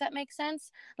literally, if that makes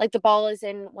sense. Like, the ball is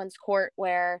in one's court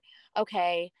where,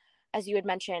 okay, as you had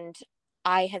mentioned,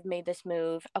 I have made this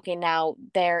move. Okay, now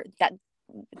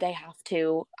they have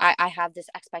to, I have this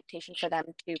expectation for them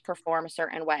to perform a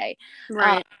certain way.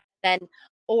 Right. Then,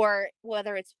 or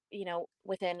whether it's,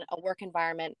 within a work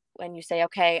environment, when you say,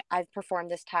 okay, I've performed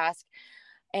this task,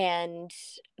 and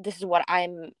this is what I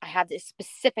have this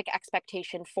specific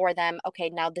expectation for them. Okay,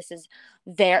 now this is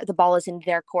the ball is in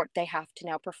their court. They have to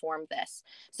now perform this.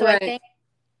 So right. I think,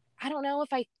 I don't know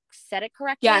if I said it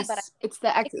correctly, Yes, but it's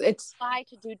apply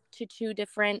to two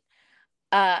different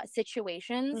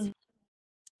situations.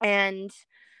 And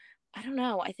I don't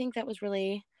know, I think that was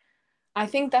really, I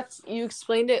think you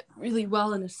explained it really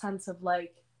well, in a sense of,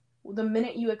 like, the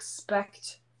minute you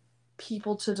expect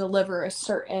people to deliver a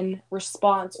certain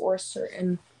response or a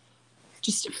certain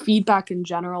just feedback in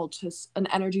general to an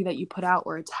energy that you put out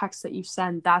or a text that you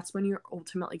send, that's when you're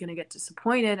ultimately going to get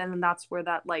disappointed. And then that's where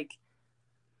that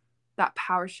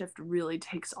power shift really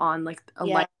takes on, like, a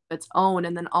life of its own.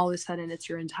 And then all of a sudden it's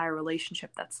your entire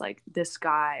relationship that's like, this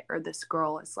guy or this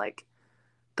girl is like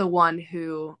the one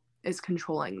who is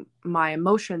controlling my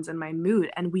emotions and my mood.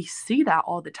 And we see that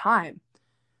all the time.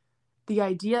 The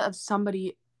idea of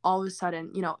somebody all of a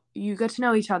sudden, you get to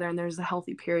know each other, and there's a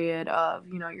healthy period of,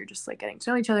 you're just like getting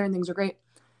to know each other and things are great.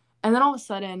 And then all of a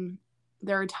sudden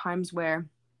there are times where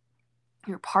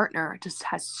your partner just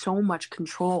has so much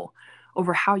control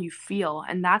over how you feel.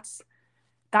 And that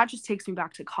just takes me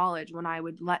back to college, when I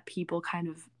would let people kind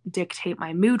of dictate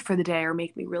my mood for the day, or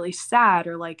make me really sad,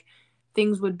 or like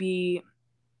things would be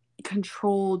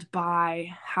controlled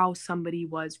by how somebody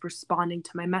was responding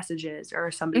to my messages, or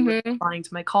somebody was responding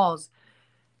to my calls.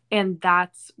 And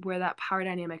that's where that power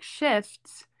dynamic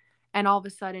shifts. And all of a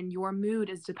sudden your mood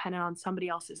is dependent on somebody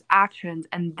else's actions.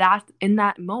 And that, in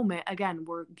that moment, again,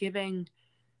 we're giving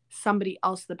somebody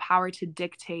else the power to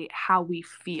dictate how we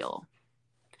feel.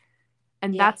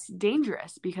 And that's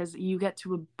dangerous, because you get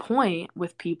to a point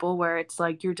with people where it's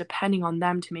like you're depending on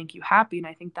them to make you happy. And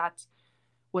I think that's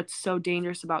what's so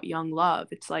dangerous about young love.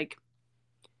 It's like,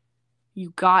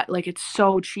 it's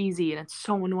so cheesy and it's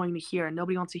so annoying to hear, and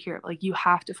nobody wants to hear it. Like, you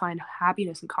have to find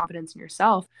happiness and confidence in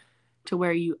yourself to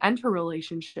where you enter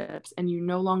relationships and you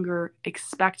no longer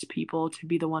expect people to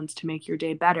be the ones to make your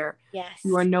day better. Yes.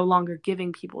 You are no longer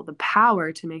giving people the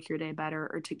power to make your day better,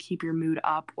 or to keep your mood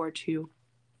up, or to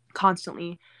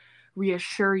constantly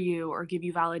reassure you or give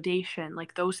you validation.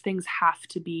 Like, those things have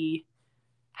to be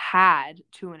had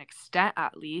to an extent,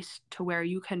 at least, to where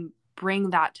you can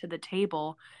bring that to the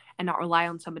table and not rely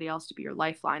on somebody else to be your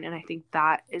lifeline. And I think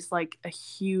that is like a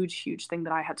huge thing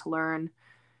that I had to learn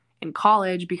in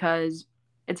college, because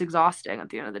it's exhausting at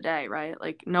the end of the day, right?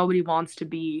 Like, nobody wants to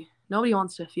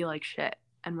feel like shit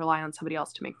and rely on somebody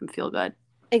else to make them feel good.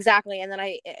 Exactly. And then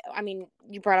I mean,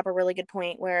 you brought up a really good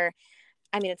point where,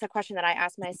 I mean, it's a question that I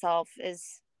ask myself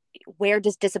is, where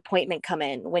does disappointment come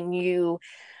in when you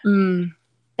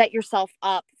set yourself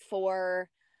up for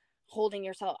holding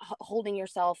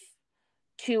yourself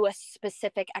to a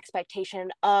specific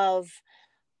expectation of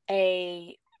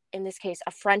in this case,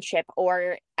 a friendship,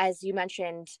 or, as you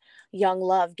mentioned, young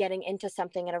love, getting into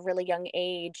something at a really young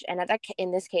age. And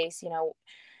in this case,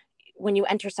 when you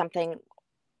enter something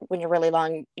when you're really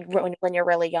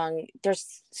young,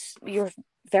 you're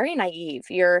very naive.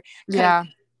 You're kind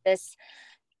of this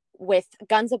with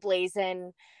guns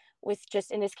ablazing, with,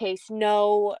 just in this case,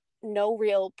 no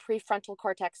real prefrontal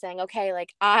cortex saying, okay,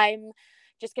 like, I'm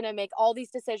just going to make all these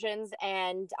decisions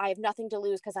and I have nothing to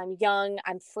lose because I'm young,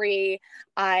 I'm free,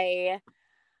 and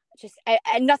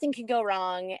nothing can go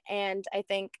wrong. And I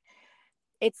think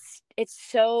it's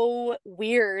so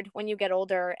weird when you get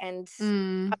older and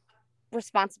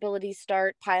responsibilities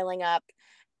start piling up,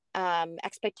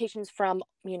 expectations from,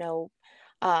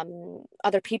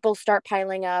 other people start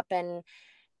piling up, and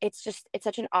it's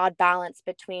such an odd balance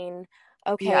between,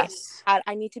 okay, Yes.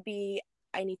 I need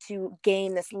to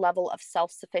gain this level of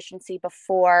self-sufficiency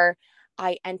before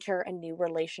I enter a new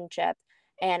relationship,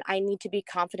 and I need to be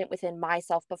confident within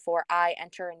myself before I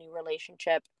enter a new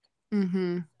relationship,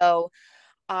 Mm-hmm. so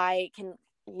I can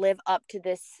live up to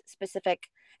this specific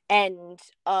end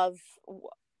of,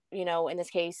 in this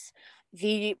case,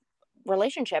 the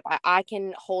relationship. I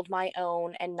can hold my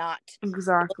own and not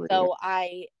Exactly. so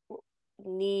I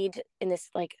need in this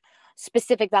like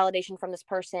specific validation from this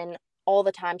person all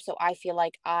the time, so I feel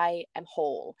like I am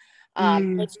whole.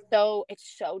 It's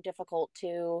so difficult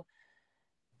to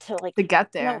like To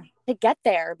get there. to get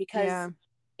there, because Yeah.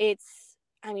 it's,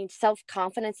 I mean,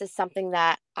 self-confidence is something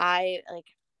that I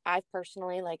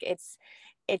personally like.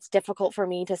 It's difficult for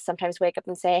me to sometimes wake up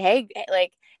and say,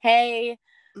 hey,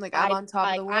 Like, I'm on top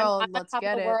of the I'm world. on Let's top of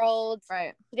get the it. world.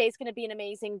 Right. Today's going to be an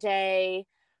amazing day.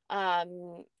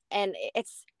 And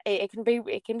it can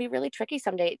be really tricky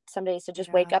some days to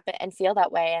just wake up and feel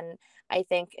that way. And I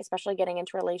think especially getting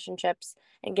into relationships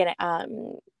and getting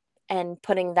and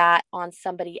putting that on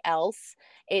somebody else,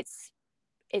 it's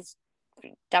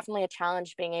definitely a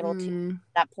challenge being able to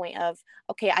that point of,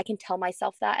 okay, I can tell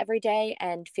myself that every day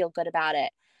and feel good about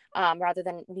it, rather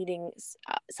than needing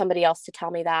somebody else to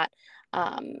tell me that.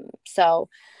 So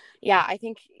yeah, I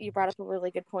think you brought up a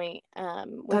really good point.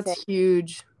 That's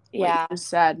huge. Yeah. What you just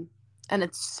said. And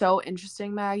it's so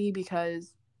interesting, Maggie,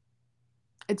 because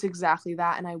it's exactly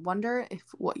that. And I wonder if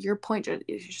what your point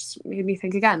just made me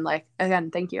think again,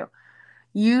 thank you.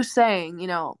 You saying,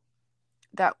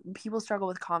 that people struggle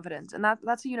with confidence, and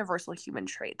that's a universal human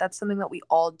trait. That's something that we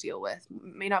all deal with.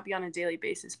 It may not be on a daily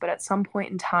basis, but at some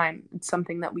point in time, it's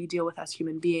something that we deal with as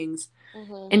human beings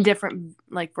in different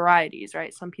varieties,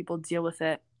 right? Some people deal with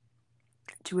it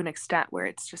to an extent where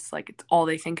it's just like it's all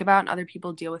they think about, and other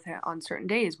people deal with it on certain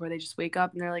days where they just wake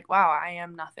up and they're like, wow, I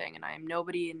am nothing and I am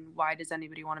nobody, and why does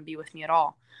anybody want to be with me at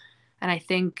all? And I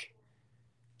think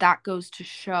that goes to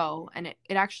show, and it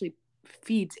actually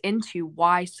feeds into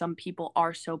why some people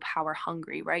are so power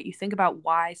hungry, right? You think about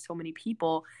why so many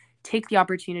people take the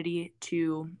opportunity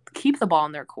to keep the ball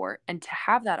in their court and to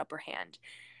have that upper hand.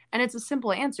 And it's a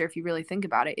simple answer if you really think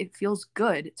about it. It feels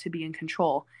good to be in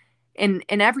control in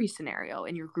every scenario,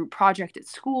 in your group project at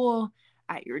school,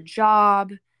 at your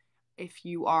job, if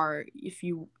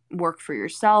you work for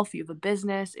yourself, you have a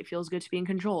business, it feels good to be in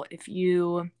control. If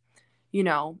you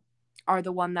are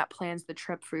the one that plans the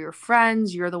trip for your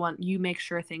friends, you're the one, you make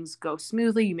sure things go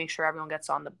smoothly, you make sure everyone gets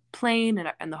on the plane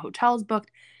and the hotel's booked.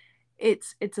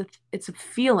 It's a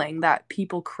feeling that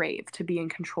people crave, to be in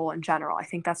control in general. I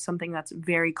think that's something that's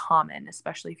very common,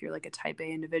 especially if you're like a type A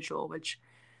individual, which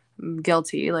I'm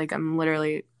guilty. Like, I'm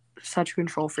literally such a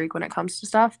control freak when it comes to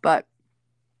stuff. But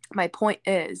my point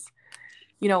is,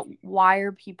 why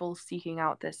are people seeking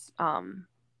out this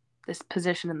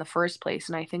position in the first place?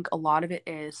 And I think a lot of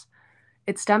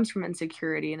it stems from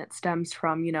insecurity, and it stems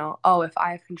from, oh, if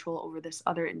I have control over this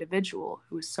other individual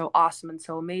who is so awesome and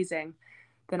so amazing,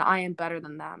 then I am better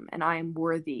than them, and I am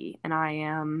worthy, and I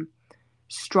am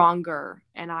stronger,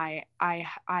 and I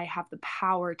have the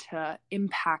power to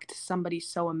impact somebody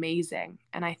so amazing.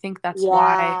 And I think that's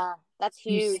why that's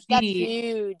huge.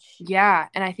 Yeah,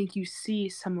 and I think you see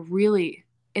some really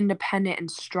independent and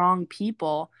strong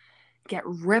people get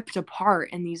ripped apart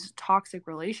in these toxic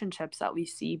relationships that we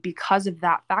see because of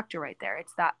that factor right there.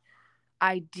 It's that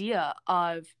idea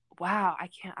of, wow,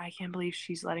 I can't believe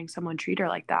she's letting someone treat her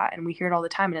like that. And we hear it all the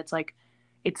time, and it's like,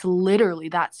 it's literally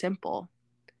that simple.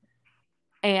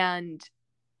 And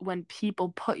when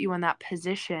people put you in that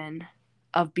position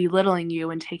of belittling you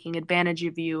and taking advantage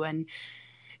of you, and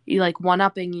you like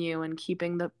one-upping you and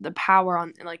keeping the power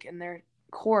on like in their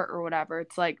court or whatever,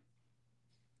 it's like,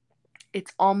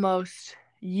 it's almost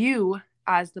you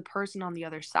as the person on the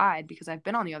other side, because I've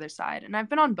been on the other side and I've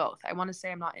been on both. I want to say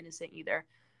I'm not innocent either.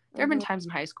 There have been times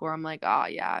in high school where I'm like, oh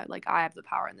yeah, like I have the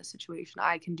power in this situation.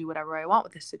 I can do whatever I want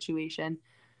with this situation.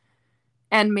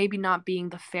 And maybe not being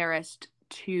the fairest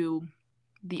to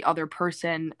the other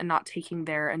person and not taking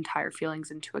their entire feelings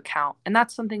into account. And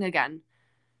that's something, again,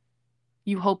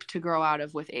 you hope to grow out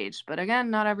of with age. But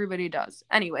again, not everybody does.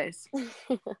 Anyways.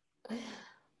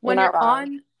 When you're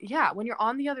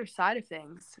on the other side of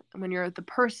things, when you're the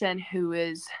person who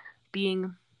is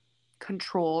being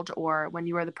controlled, or when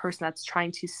you are the person that's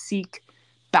trying to seek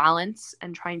balance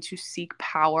and trying to seek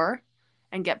power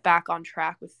and get back on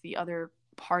track with the other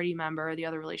party member, the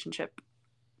other relationship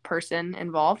person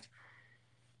involved,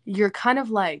 you're kind of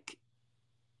like,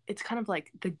 it's kind of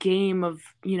like the game of,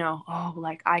 oh,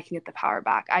 like I can get the power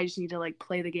back. I just need to like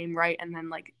play the game right and then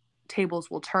like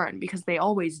tables will turn, because they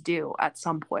always do at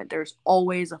some point. There's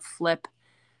always a flip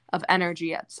of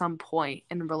energy at some point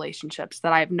in relationships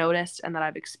that I've noticed and that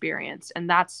I've experienced. And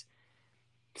that's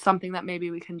something that maybe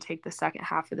we can take the second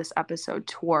half of this episode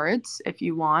towards, if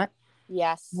you want.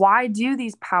 Yes. Why do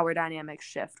these power dynamics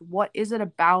shift? What is it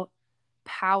about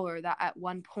power that at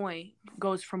one point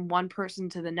goes from one person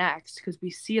to the next? Because we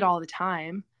see it all the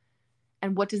time.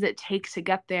 And what does it take to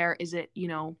get there? Is it, you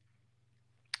know,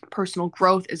 personal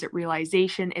growth? Is it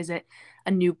realization? Is it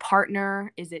a new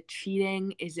partner? Is it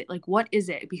cheating? Is it like, what is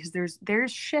it? Because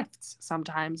there's shifts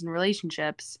sometimes in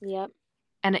relationships. Yep.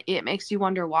 And it makes you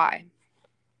wonder why.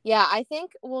 Yeah, I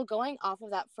think, well, going off of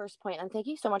that first point, and thank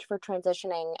you so much for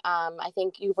transitioning. I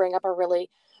think you bring up a really,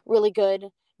 really good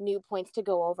new points to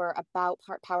go over about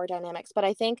power dynamics. But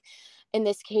I think in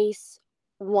this case,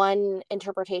 one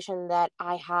interpretation that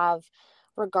I have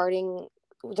regarding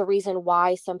the reason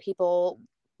why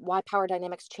power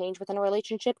dynamics change within a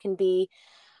relationship can be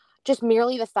just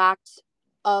merely the fact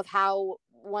of how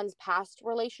one's past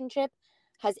relationship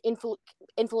has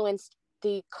influenced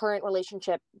the current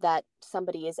relationship that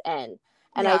somebody is in.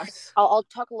 And Yes. I'll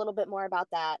talk a little bit more about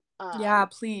that. Yeah,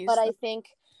 please. But I think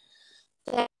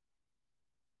that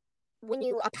when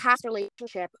you a past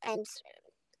relationship, and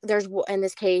there's, in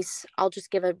this case, I'll just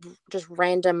give a just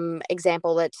random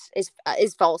example that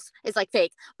is false. It's like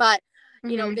fake, but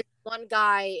you know, this one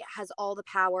guy has all the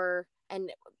power,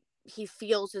 and he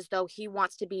feels as though he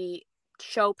wants to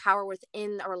show power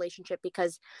within a relationship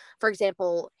because, for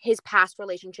example, his past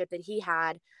relationship that he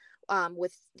had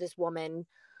with this woman,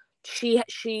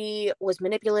 she was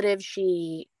manipulative.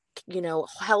 She, you know,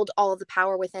 held all of the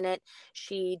power within it.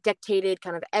 She dictated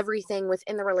kind of everything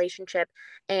within the relationship.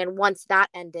 And once that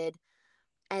ended,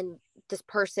 and this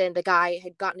person, the guy,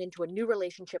 had gotten into a new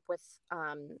relationship with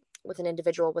an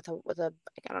individual, with a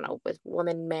I don't know, with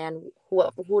woman, man,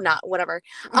 who not, whatever.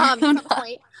 At some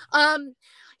point,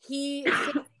 he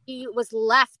was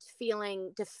left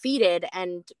feeling defeated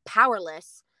and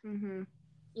powerless. You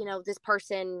know, this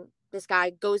guy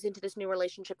goes into this new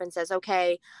relationship and says,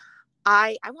 okay,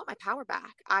 I want my power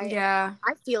back. I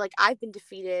feel like I've been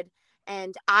defeated,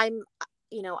 and I've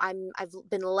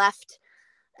been left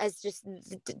as just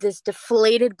this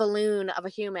deflated balloon of a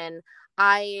human.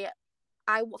 I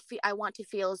want to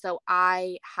feel as though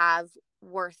I have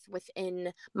worth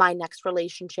within my next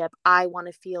relationship. I want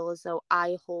to feel as though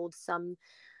I hold some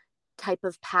type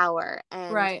of power.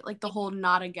 And right, like the whole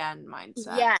not again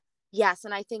mindset. Yeah. Yes.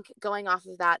 And I think going off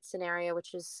of that scenario,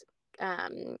 which is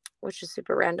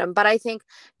super random, but I think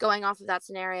going off of that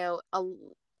scenario,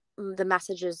 the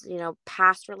message is, you know,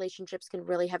 past relationships can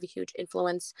really have a huge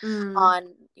influence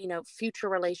on, you know, future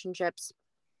relationships.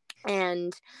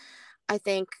 And I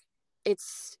think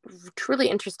it's truly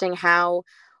interesting how,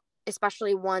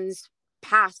 especially one's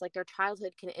past, like their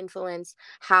childhood, can influence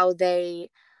how they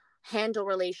handle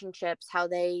relationships, how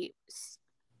they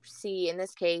see, in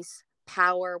this case,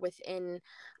 power within,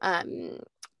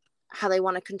 how they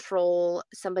want to control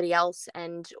somebody else,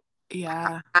 and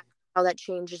how that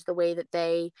changes the way that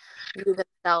they view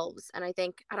themselves. And I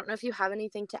don't know if you have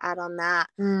anything to add on that.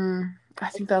 I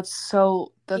think that's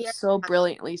so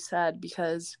brilliantly said,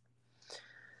 because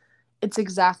it's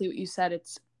exactly what you said.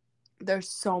 There's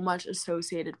so much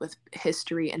associated with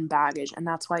history and baggage, and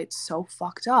that's why it's so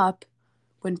fucked up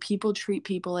when people treat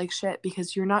people like shit,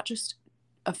 because you're not just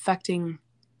affecting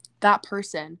that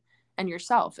person and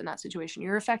yourself in that situation.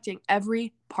 You're affecting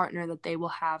every partner that they will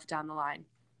have down the line.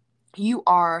 You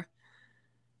are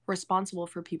responsible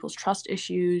for people's trust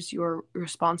issues. You're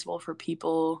responsible for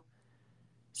people's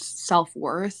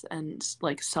self-worth and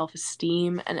like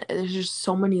self-esteem, and there's just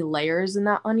so many layers in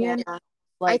that onion.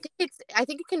 Like, I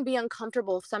think it can be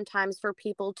uncomfortable sometimes for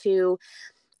people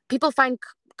find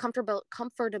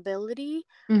comfortability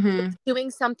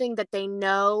doing something that they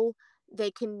know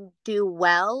they can do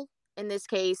well. In this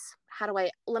case,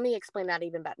 let me explain that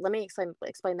even better. Let me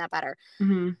explain that better.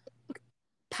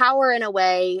 Power, in a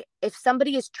way, if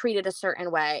somebody is treated a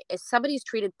certain way, if somebody's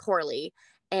treated poorly,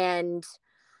 and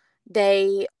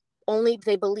they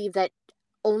believe that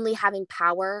only having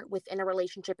power within a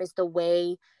relationship is the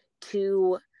way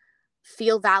to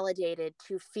feel validated,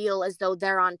 to feel as though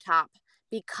they're on top,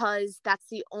 because that's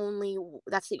the only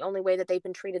way that they've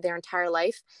been treated their entire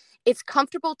life. It's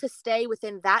comfortable to stay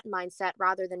within that mindset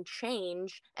rather than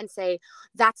change and say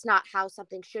that's not how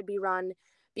something should be run,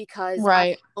 because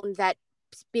I've known that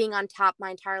being on top my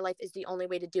entire life is the only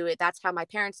way to do it. That's how my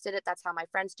parents did it. That's how my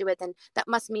friends do it. Then that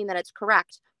must mean that it's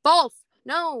correct. False.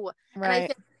 No. Right. And I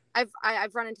think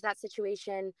I've run into that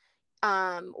situation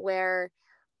where,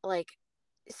 like,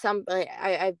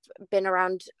 I've been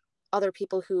around other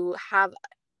people who have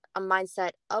a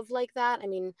mindset of like that. I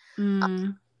mean,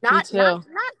 Me not too.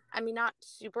 not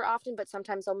super often, but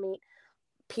sometimes I'll meet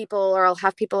people, or I'll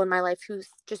have people in my life who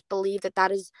just believe that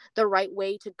that is the right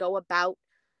way to go about,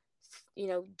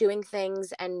 doing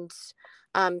things, and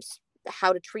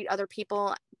how to treat other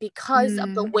people, because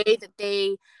of the way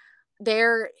that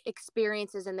their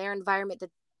experiences and their environment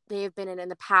that they have been in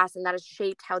the past, and that has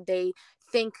shaped how they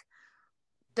think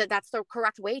that that's the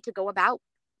correct way to go about,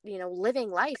 living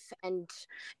life. And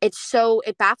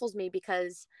it baffles me,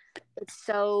 because it's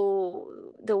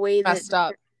so the way that Messed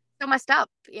up. so messed up,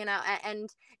 and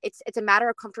it's a matter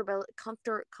of comfort.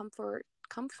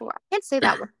 I can't say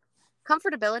that word.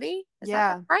 Comfortability. Is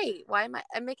that right? Why am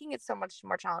I'm making it so much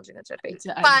more challenging than it should be?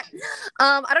 But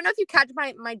I don't know if you catch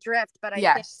my drift, but I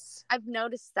think I've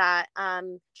noticed that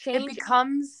change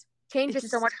is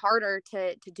so much harder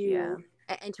to do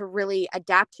and to really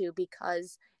adapt to,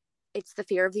 because it's the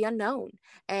fear of the unknown,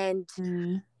 and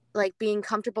like being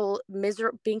comfortable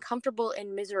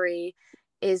in misery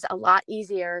is a lot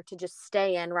easier to just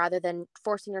stay in, rather than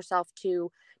forcing yourself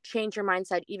to change your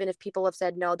mindset, even if people have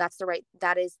said, no, that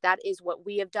is what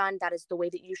we have done, that is the way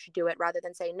that you should do it, rather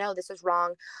than say, no, this is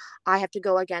wrong. I have to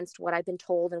go against what I've been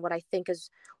told and what I think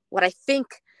is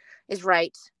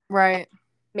right.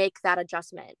 Make that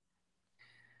adjustment.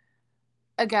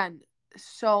 Again,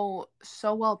 so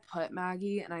well put,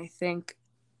 Maggie. And I think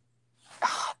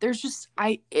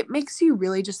it makes you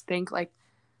really just think, like,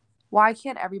 why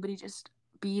can't everybody just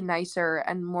be nicer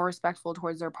and more respectful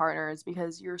towards their partners?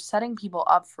 Because you're setting people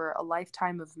up for a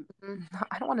lifetime of,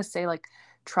 I don't want to say like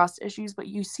trust issues, but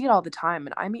you see it all the time.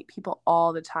 And I meet people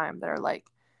all the time that are like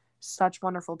such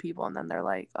wonderful people, and then they're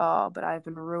like, oh, but I've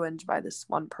been ruined by this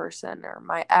one person, or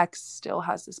my ex still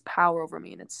has this power over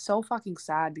me. And it's so fucking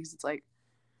sad, because it's like,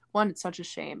 one, it's such a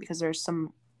shame, because there's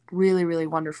some really, really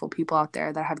wonderful people out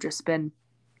there that have just been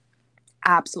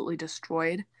absolutely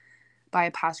destroyed by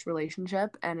a past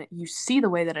relationship, and you see the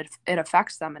way that it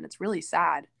affects them, and it's really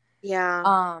sad.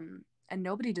 And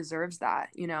nobody deserves that.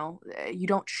 You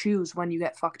don't choose when you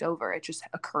get fucked over. It just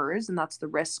occurs, and that's the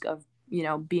risk of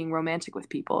being romantic with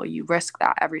people. You risk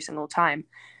that every single time.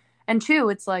 And two,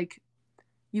 it's like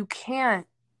you can't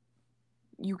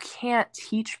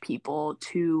teach people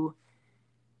to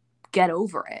get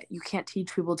over it. You can't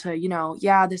teach people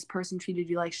to this person treated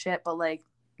you like shit, but like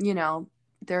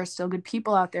there are still good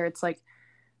people out there. It's like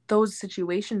those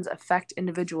situations affect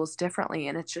individuals differently,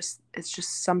 and it's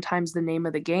just sometimes the name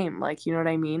of the game. Like, you know what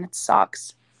I mean? It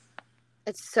sucks.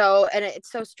 It's so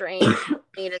strange for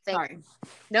me to think. Sorry.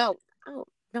 No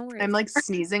worries. I'm like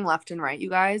sneezing left and right, you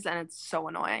guys, and it's so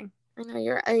annoying. I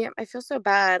know I feel so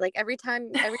bad. Like every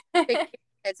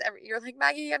you're like,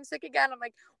 Maggie, I'm sick again. I'm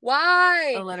like,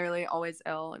 why? I'm literally always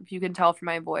ill. If you can tell from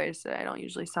my voice, I don't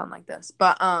usually sound like this,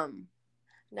 but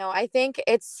no, I think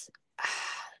it's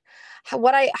how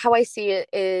I see it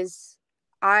is,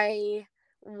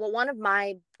 one of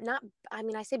my,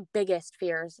 I say biggest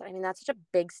fears. I mean, that's such a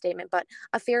big statement, but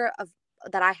a fear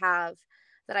that I have,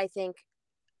 that I think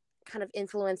kind of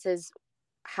influences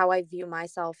how I view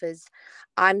myself, is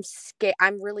I'm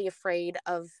really afraid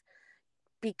of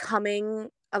becoming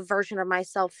a version of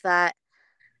myself that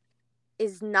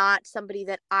is not somebody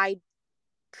that I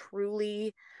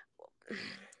truly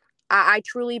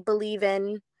believe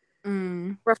in.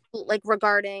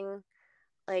 Regarding,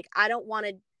 like, I don't want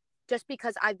to, just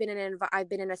because I've been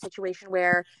in a situation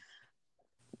where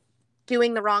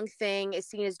doing the wrong thing is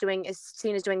seen as doing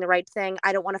the right thing.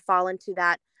 I don't want to fall into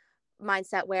that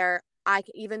mindset where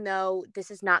even though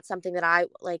this is not something that I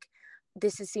like,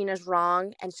 this is seen as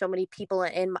wrong, and so many people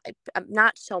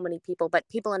not so many people, but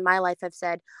people in my life have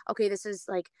said, okay, this is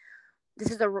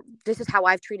how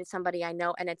I've treated somebody I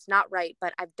know, and it's not right,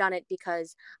 but I've done it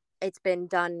because it's been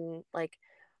done like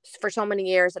for so many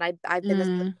years, and I've been this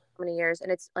for so many years,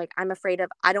 and it's like, I'm afraid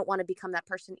I don't want to become that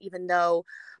person, even though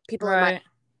people in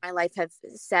my life have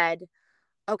said,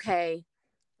 okay,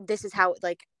 this is how,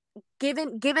 like,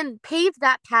 paved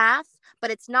that path,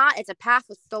 but it's a path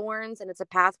with thorns, and it's a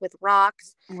path with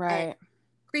rocks, and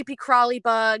creepy crawly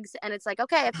bugs, and it's like,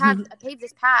 okay, I paved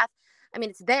this path. I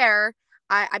mean, it's there.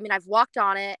 I mean, I've walked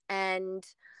on it, and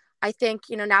I think,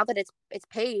 now that it's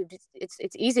paved,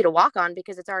 it's easy to walk on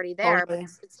because it's already there. Totally.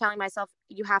 But it's telling myself,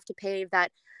 you have to pave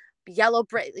that yellow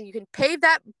brick. You can pave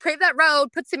that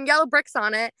road, put some yellow bricks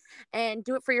on it, and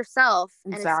do it for yourself.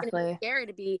 Exactly. And it's going to be scary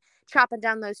to be chopping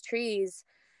down those trees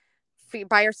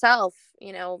by yourself,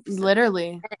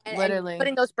 literally and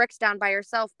putting those bricks down by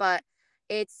yourself. But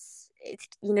it's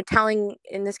telling,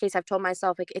 in this case, I've told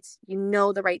myself, like, it's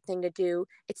the right thing to do.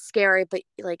 It's scary, but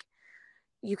like,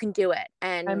 you can do it.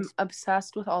 And I'm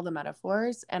obsessed with all the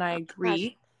metaphors, and I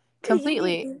agree.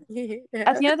 completely.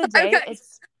 At the end of the day,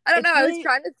 I don't know. really, I was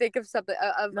trying to think of something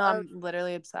no, I'm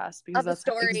literally obsessed because that's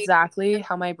story. exactly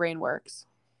how my brain works.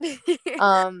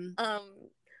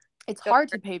 It's hard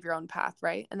to pave your own path,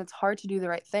 right? And it's hard to do the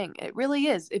right thing. It really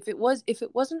is. If it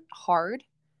wasn't hard,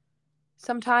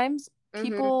 sometimes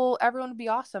everyone would be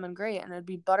awesome and great, and it'd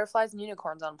be butterflies and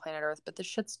unicorns on planet Earth. But this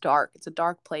shit's dark. It's a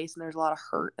dark place, and there's a lot of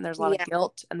hurt, and there's a lot of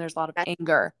guilt, and there's a lot of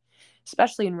anger,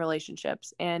 especially in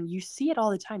relationships. And you see it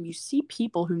all the time. You see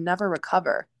people who never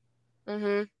recover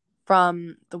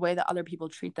from the way that other people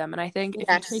treat them. And I think if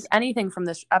you take anything from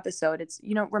this episode, it's,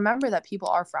 remember that people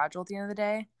are fragile at the end of the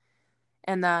day,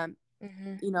 and that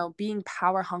being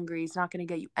power hungry is not going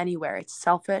to get you anywhere. It's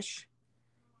selfish.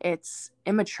 It's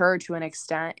immature to an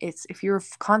extent. It's, if you're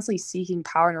constantly seeking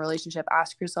power in a relationship,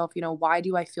 ask yourself, why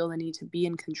do I feel the need to be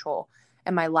in control?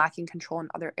 Am I lacking control in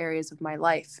other areas of my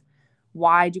life?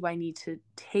 Why do I need to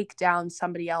take down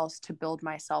somebody else to build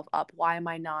myself up? Why am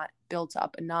I not built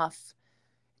up enough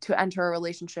to enter a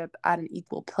relationship at an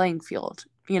equal playing field?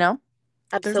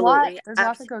 Absolutely. There's a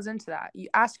lot that goes into that. You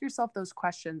ask yourself those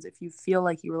questions if you feel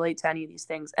like you relate to any of these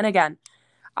things. And again,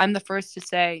 I'm the first to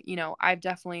say, I've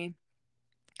definitely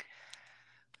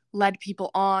led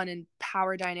people on and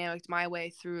power dynamicked my way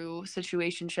through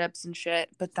situationships and shit.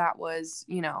 But that was,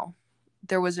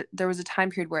 there was a time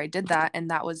period where I did that, and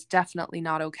that was definitely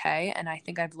not okay. And I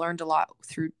think I've learned a lot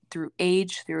through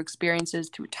age, through experiences,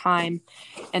 through time,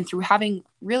 and through having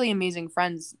really amazing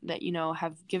friends that,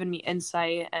 have given me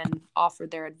insight and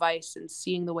offered their advice, and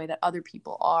seeing the way that other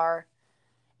people are.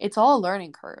 It's all a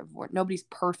learning curve. Nobody's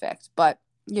perfect, but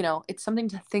it's something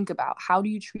to think about. How do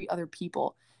you treat other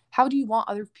people? How do you want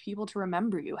other people to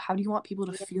remember you? How do you want people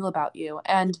to feel about you?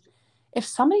 And if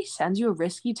somebody sends you a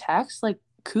risky text, like,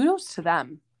 kudos to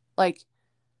them. Like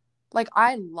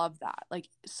I love that. Like,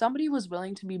 somebody was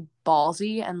willing to be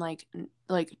ballsy and like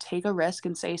take a risk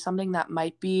and say something that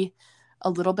might be a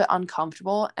little bit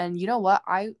uncomfortable. And you know what?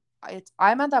 I'm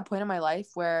at that point in my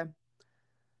life where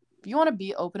if you want to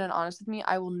be open and honest with me,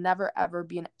 I will never ever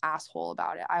be an asshole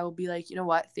about it. I will be like, you know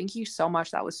what? Thank you so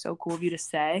much. That was so cool of you to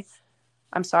say.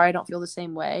 I'm sorry I don't feel the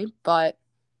same way, but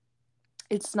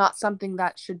it's not something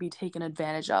that should be taken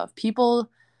advantage of. People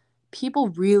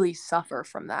really suffer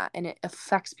from that, and it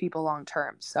affects people long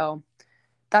term. So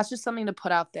that's just something to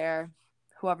put out there.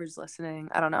 Whoever's listening,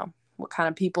 I don't know what kind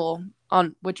of people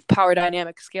on which power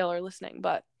dynamic scale are listening,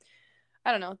 but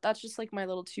I don't know. That's just like my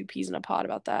little 2 peas in a pod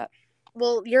about that.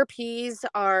 Well, your peas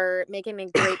are making me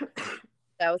great.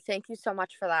 So thank you so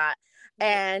much for that.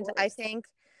 And I think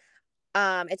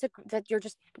that you're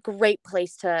just a great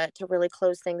place to really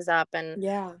close things up. And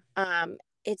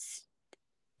it's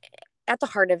at the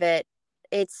heart of it,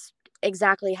 it's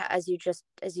exactly as you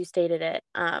stated it.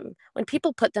 When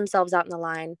people put themselves out in the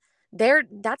line,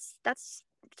 that's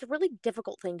it's a really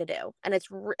difficult thing to do.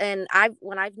 And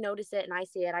when I've noticed it and I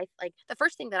see it, I like the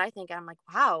first thing that I think, I'm like,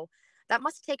 wow, that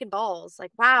must have taken balls.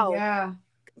 Like, wow. Yeah.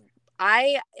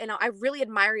 I really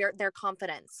admire their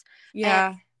confidence. Yeah.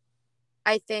 And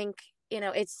I think,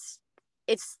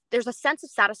 there's a sense of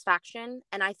satisfaction.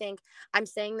 And I think I'm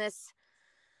saying this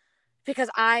because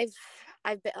I've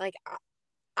been like,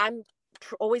 I'm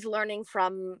always learning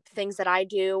from things that I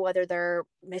do, whether they're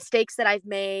mistakes that I've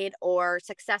made or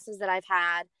successes that I've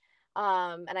had.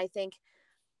 And I think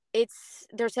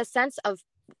there's a sense of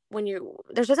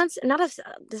this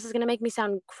is going to make me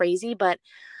sound crazy, but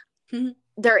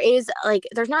there's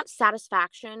not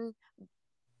satisfaction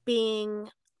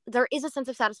there is a sense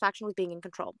of satisfaction with being in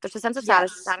control. There's a sense of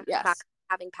satisfaction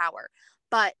having power,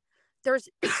 but the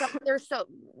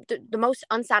most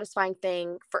unsatisfying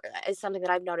thing is something that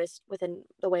I've noticed within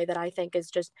the way that I think is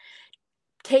just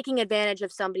taking advantage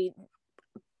of somebody,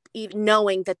 even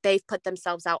knowing that they've put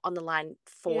themselves out on the line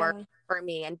for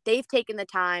me, and they've taken the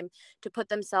time to put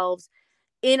themselves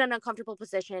in an uncomfortable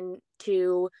position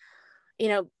to,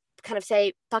 kind of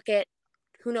say, fuck it,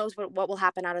 who knows what will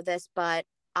happen out of this, but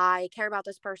I care about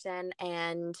this person,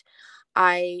 and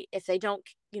if they don't,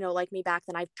 like me back,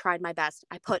 then I've tried my best.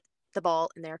 I put the ball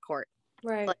in their court,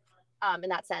 right? In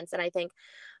that sense. And I think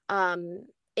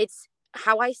it's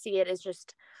how I see it is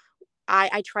just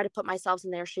I try to put myself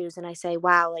in their shoes, and I say,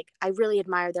 wow, like, I really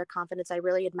admire their confidence. I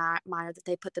really admire that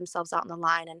they put themselves out on the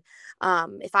line.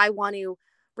 And if I want to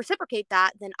reciprocate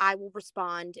that, then I will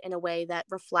respond in a way that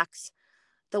reflects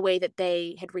the way that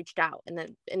they had reached out. And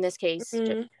then in this case,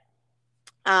 just,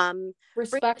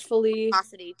 respectfully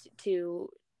to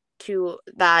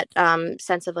that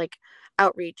sense of like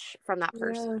outreach from that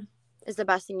person. is the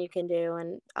best thing you can do.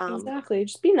 And exactly,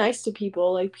 just be nice to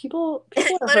people. Like people are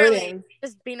literally hurting.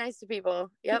 just be nice to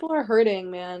people. Yep. People are hurting,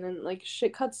 man, and like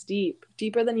shit cuts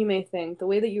deeper than you may think. The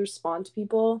way that you respond to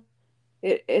people,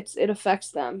 it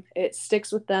affects them. It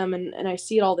sticks with them, and I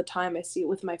see it all the time. I see it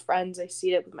with my friends, I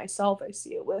see it with myself, I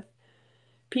see it with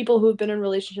people who've been in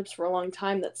relationships for a long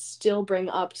time that still bring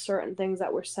up certain things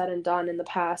that were said and done in the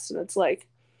past. And it's like,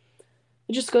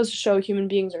 it just goes to show human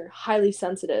beings are highly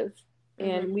sensitive,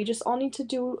 and we just all need to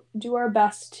do our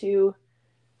best to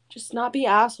just not be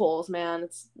assholes, man.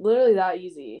 It's literally that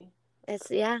easy.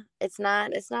 It's not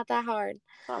that hard.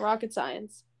 It's not rocket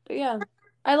science. But yeah,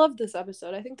 I love this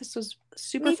episode. I think this was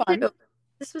super Me fun. too.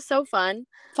 This was so fun.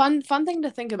 Fun thing to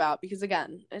think about, because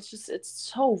again, it's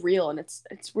so real, and it's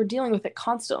we're dealing with it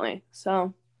constantly.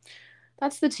 So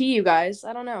that's the tea, you guys.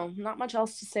 I don't know. Not much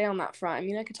else to say on that front. I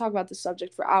mean, I could talk about this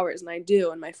subject for hours, and I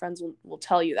do, and my friends will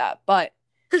tell you that. But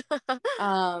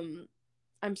I'm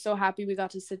so happy we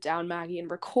got to sit down, Maggie, and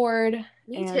record.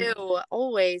 Me too.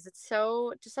 Always. It's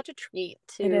just such a treat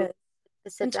to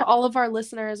sit and down. to all of our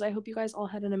listeners, I hope you guys all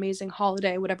had an amazing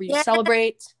holiday, whatever you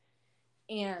celebrate.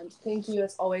 And thank you,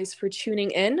 as always, for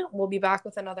tuning in. We'll be back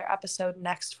with another episode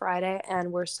next Friday,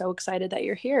 and we're so excited that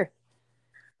you're here.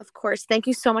 Of course. Thank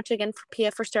you so much again,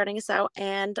 Pia, for starting us out.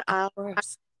 And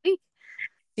see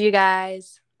you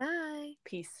guys. Bye.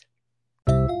 Peace.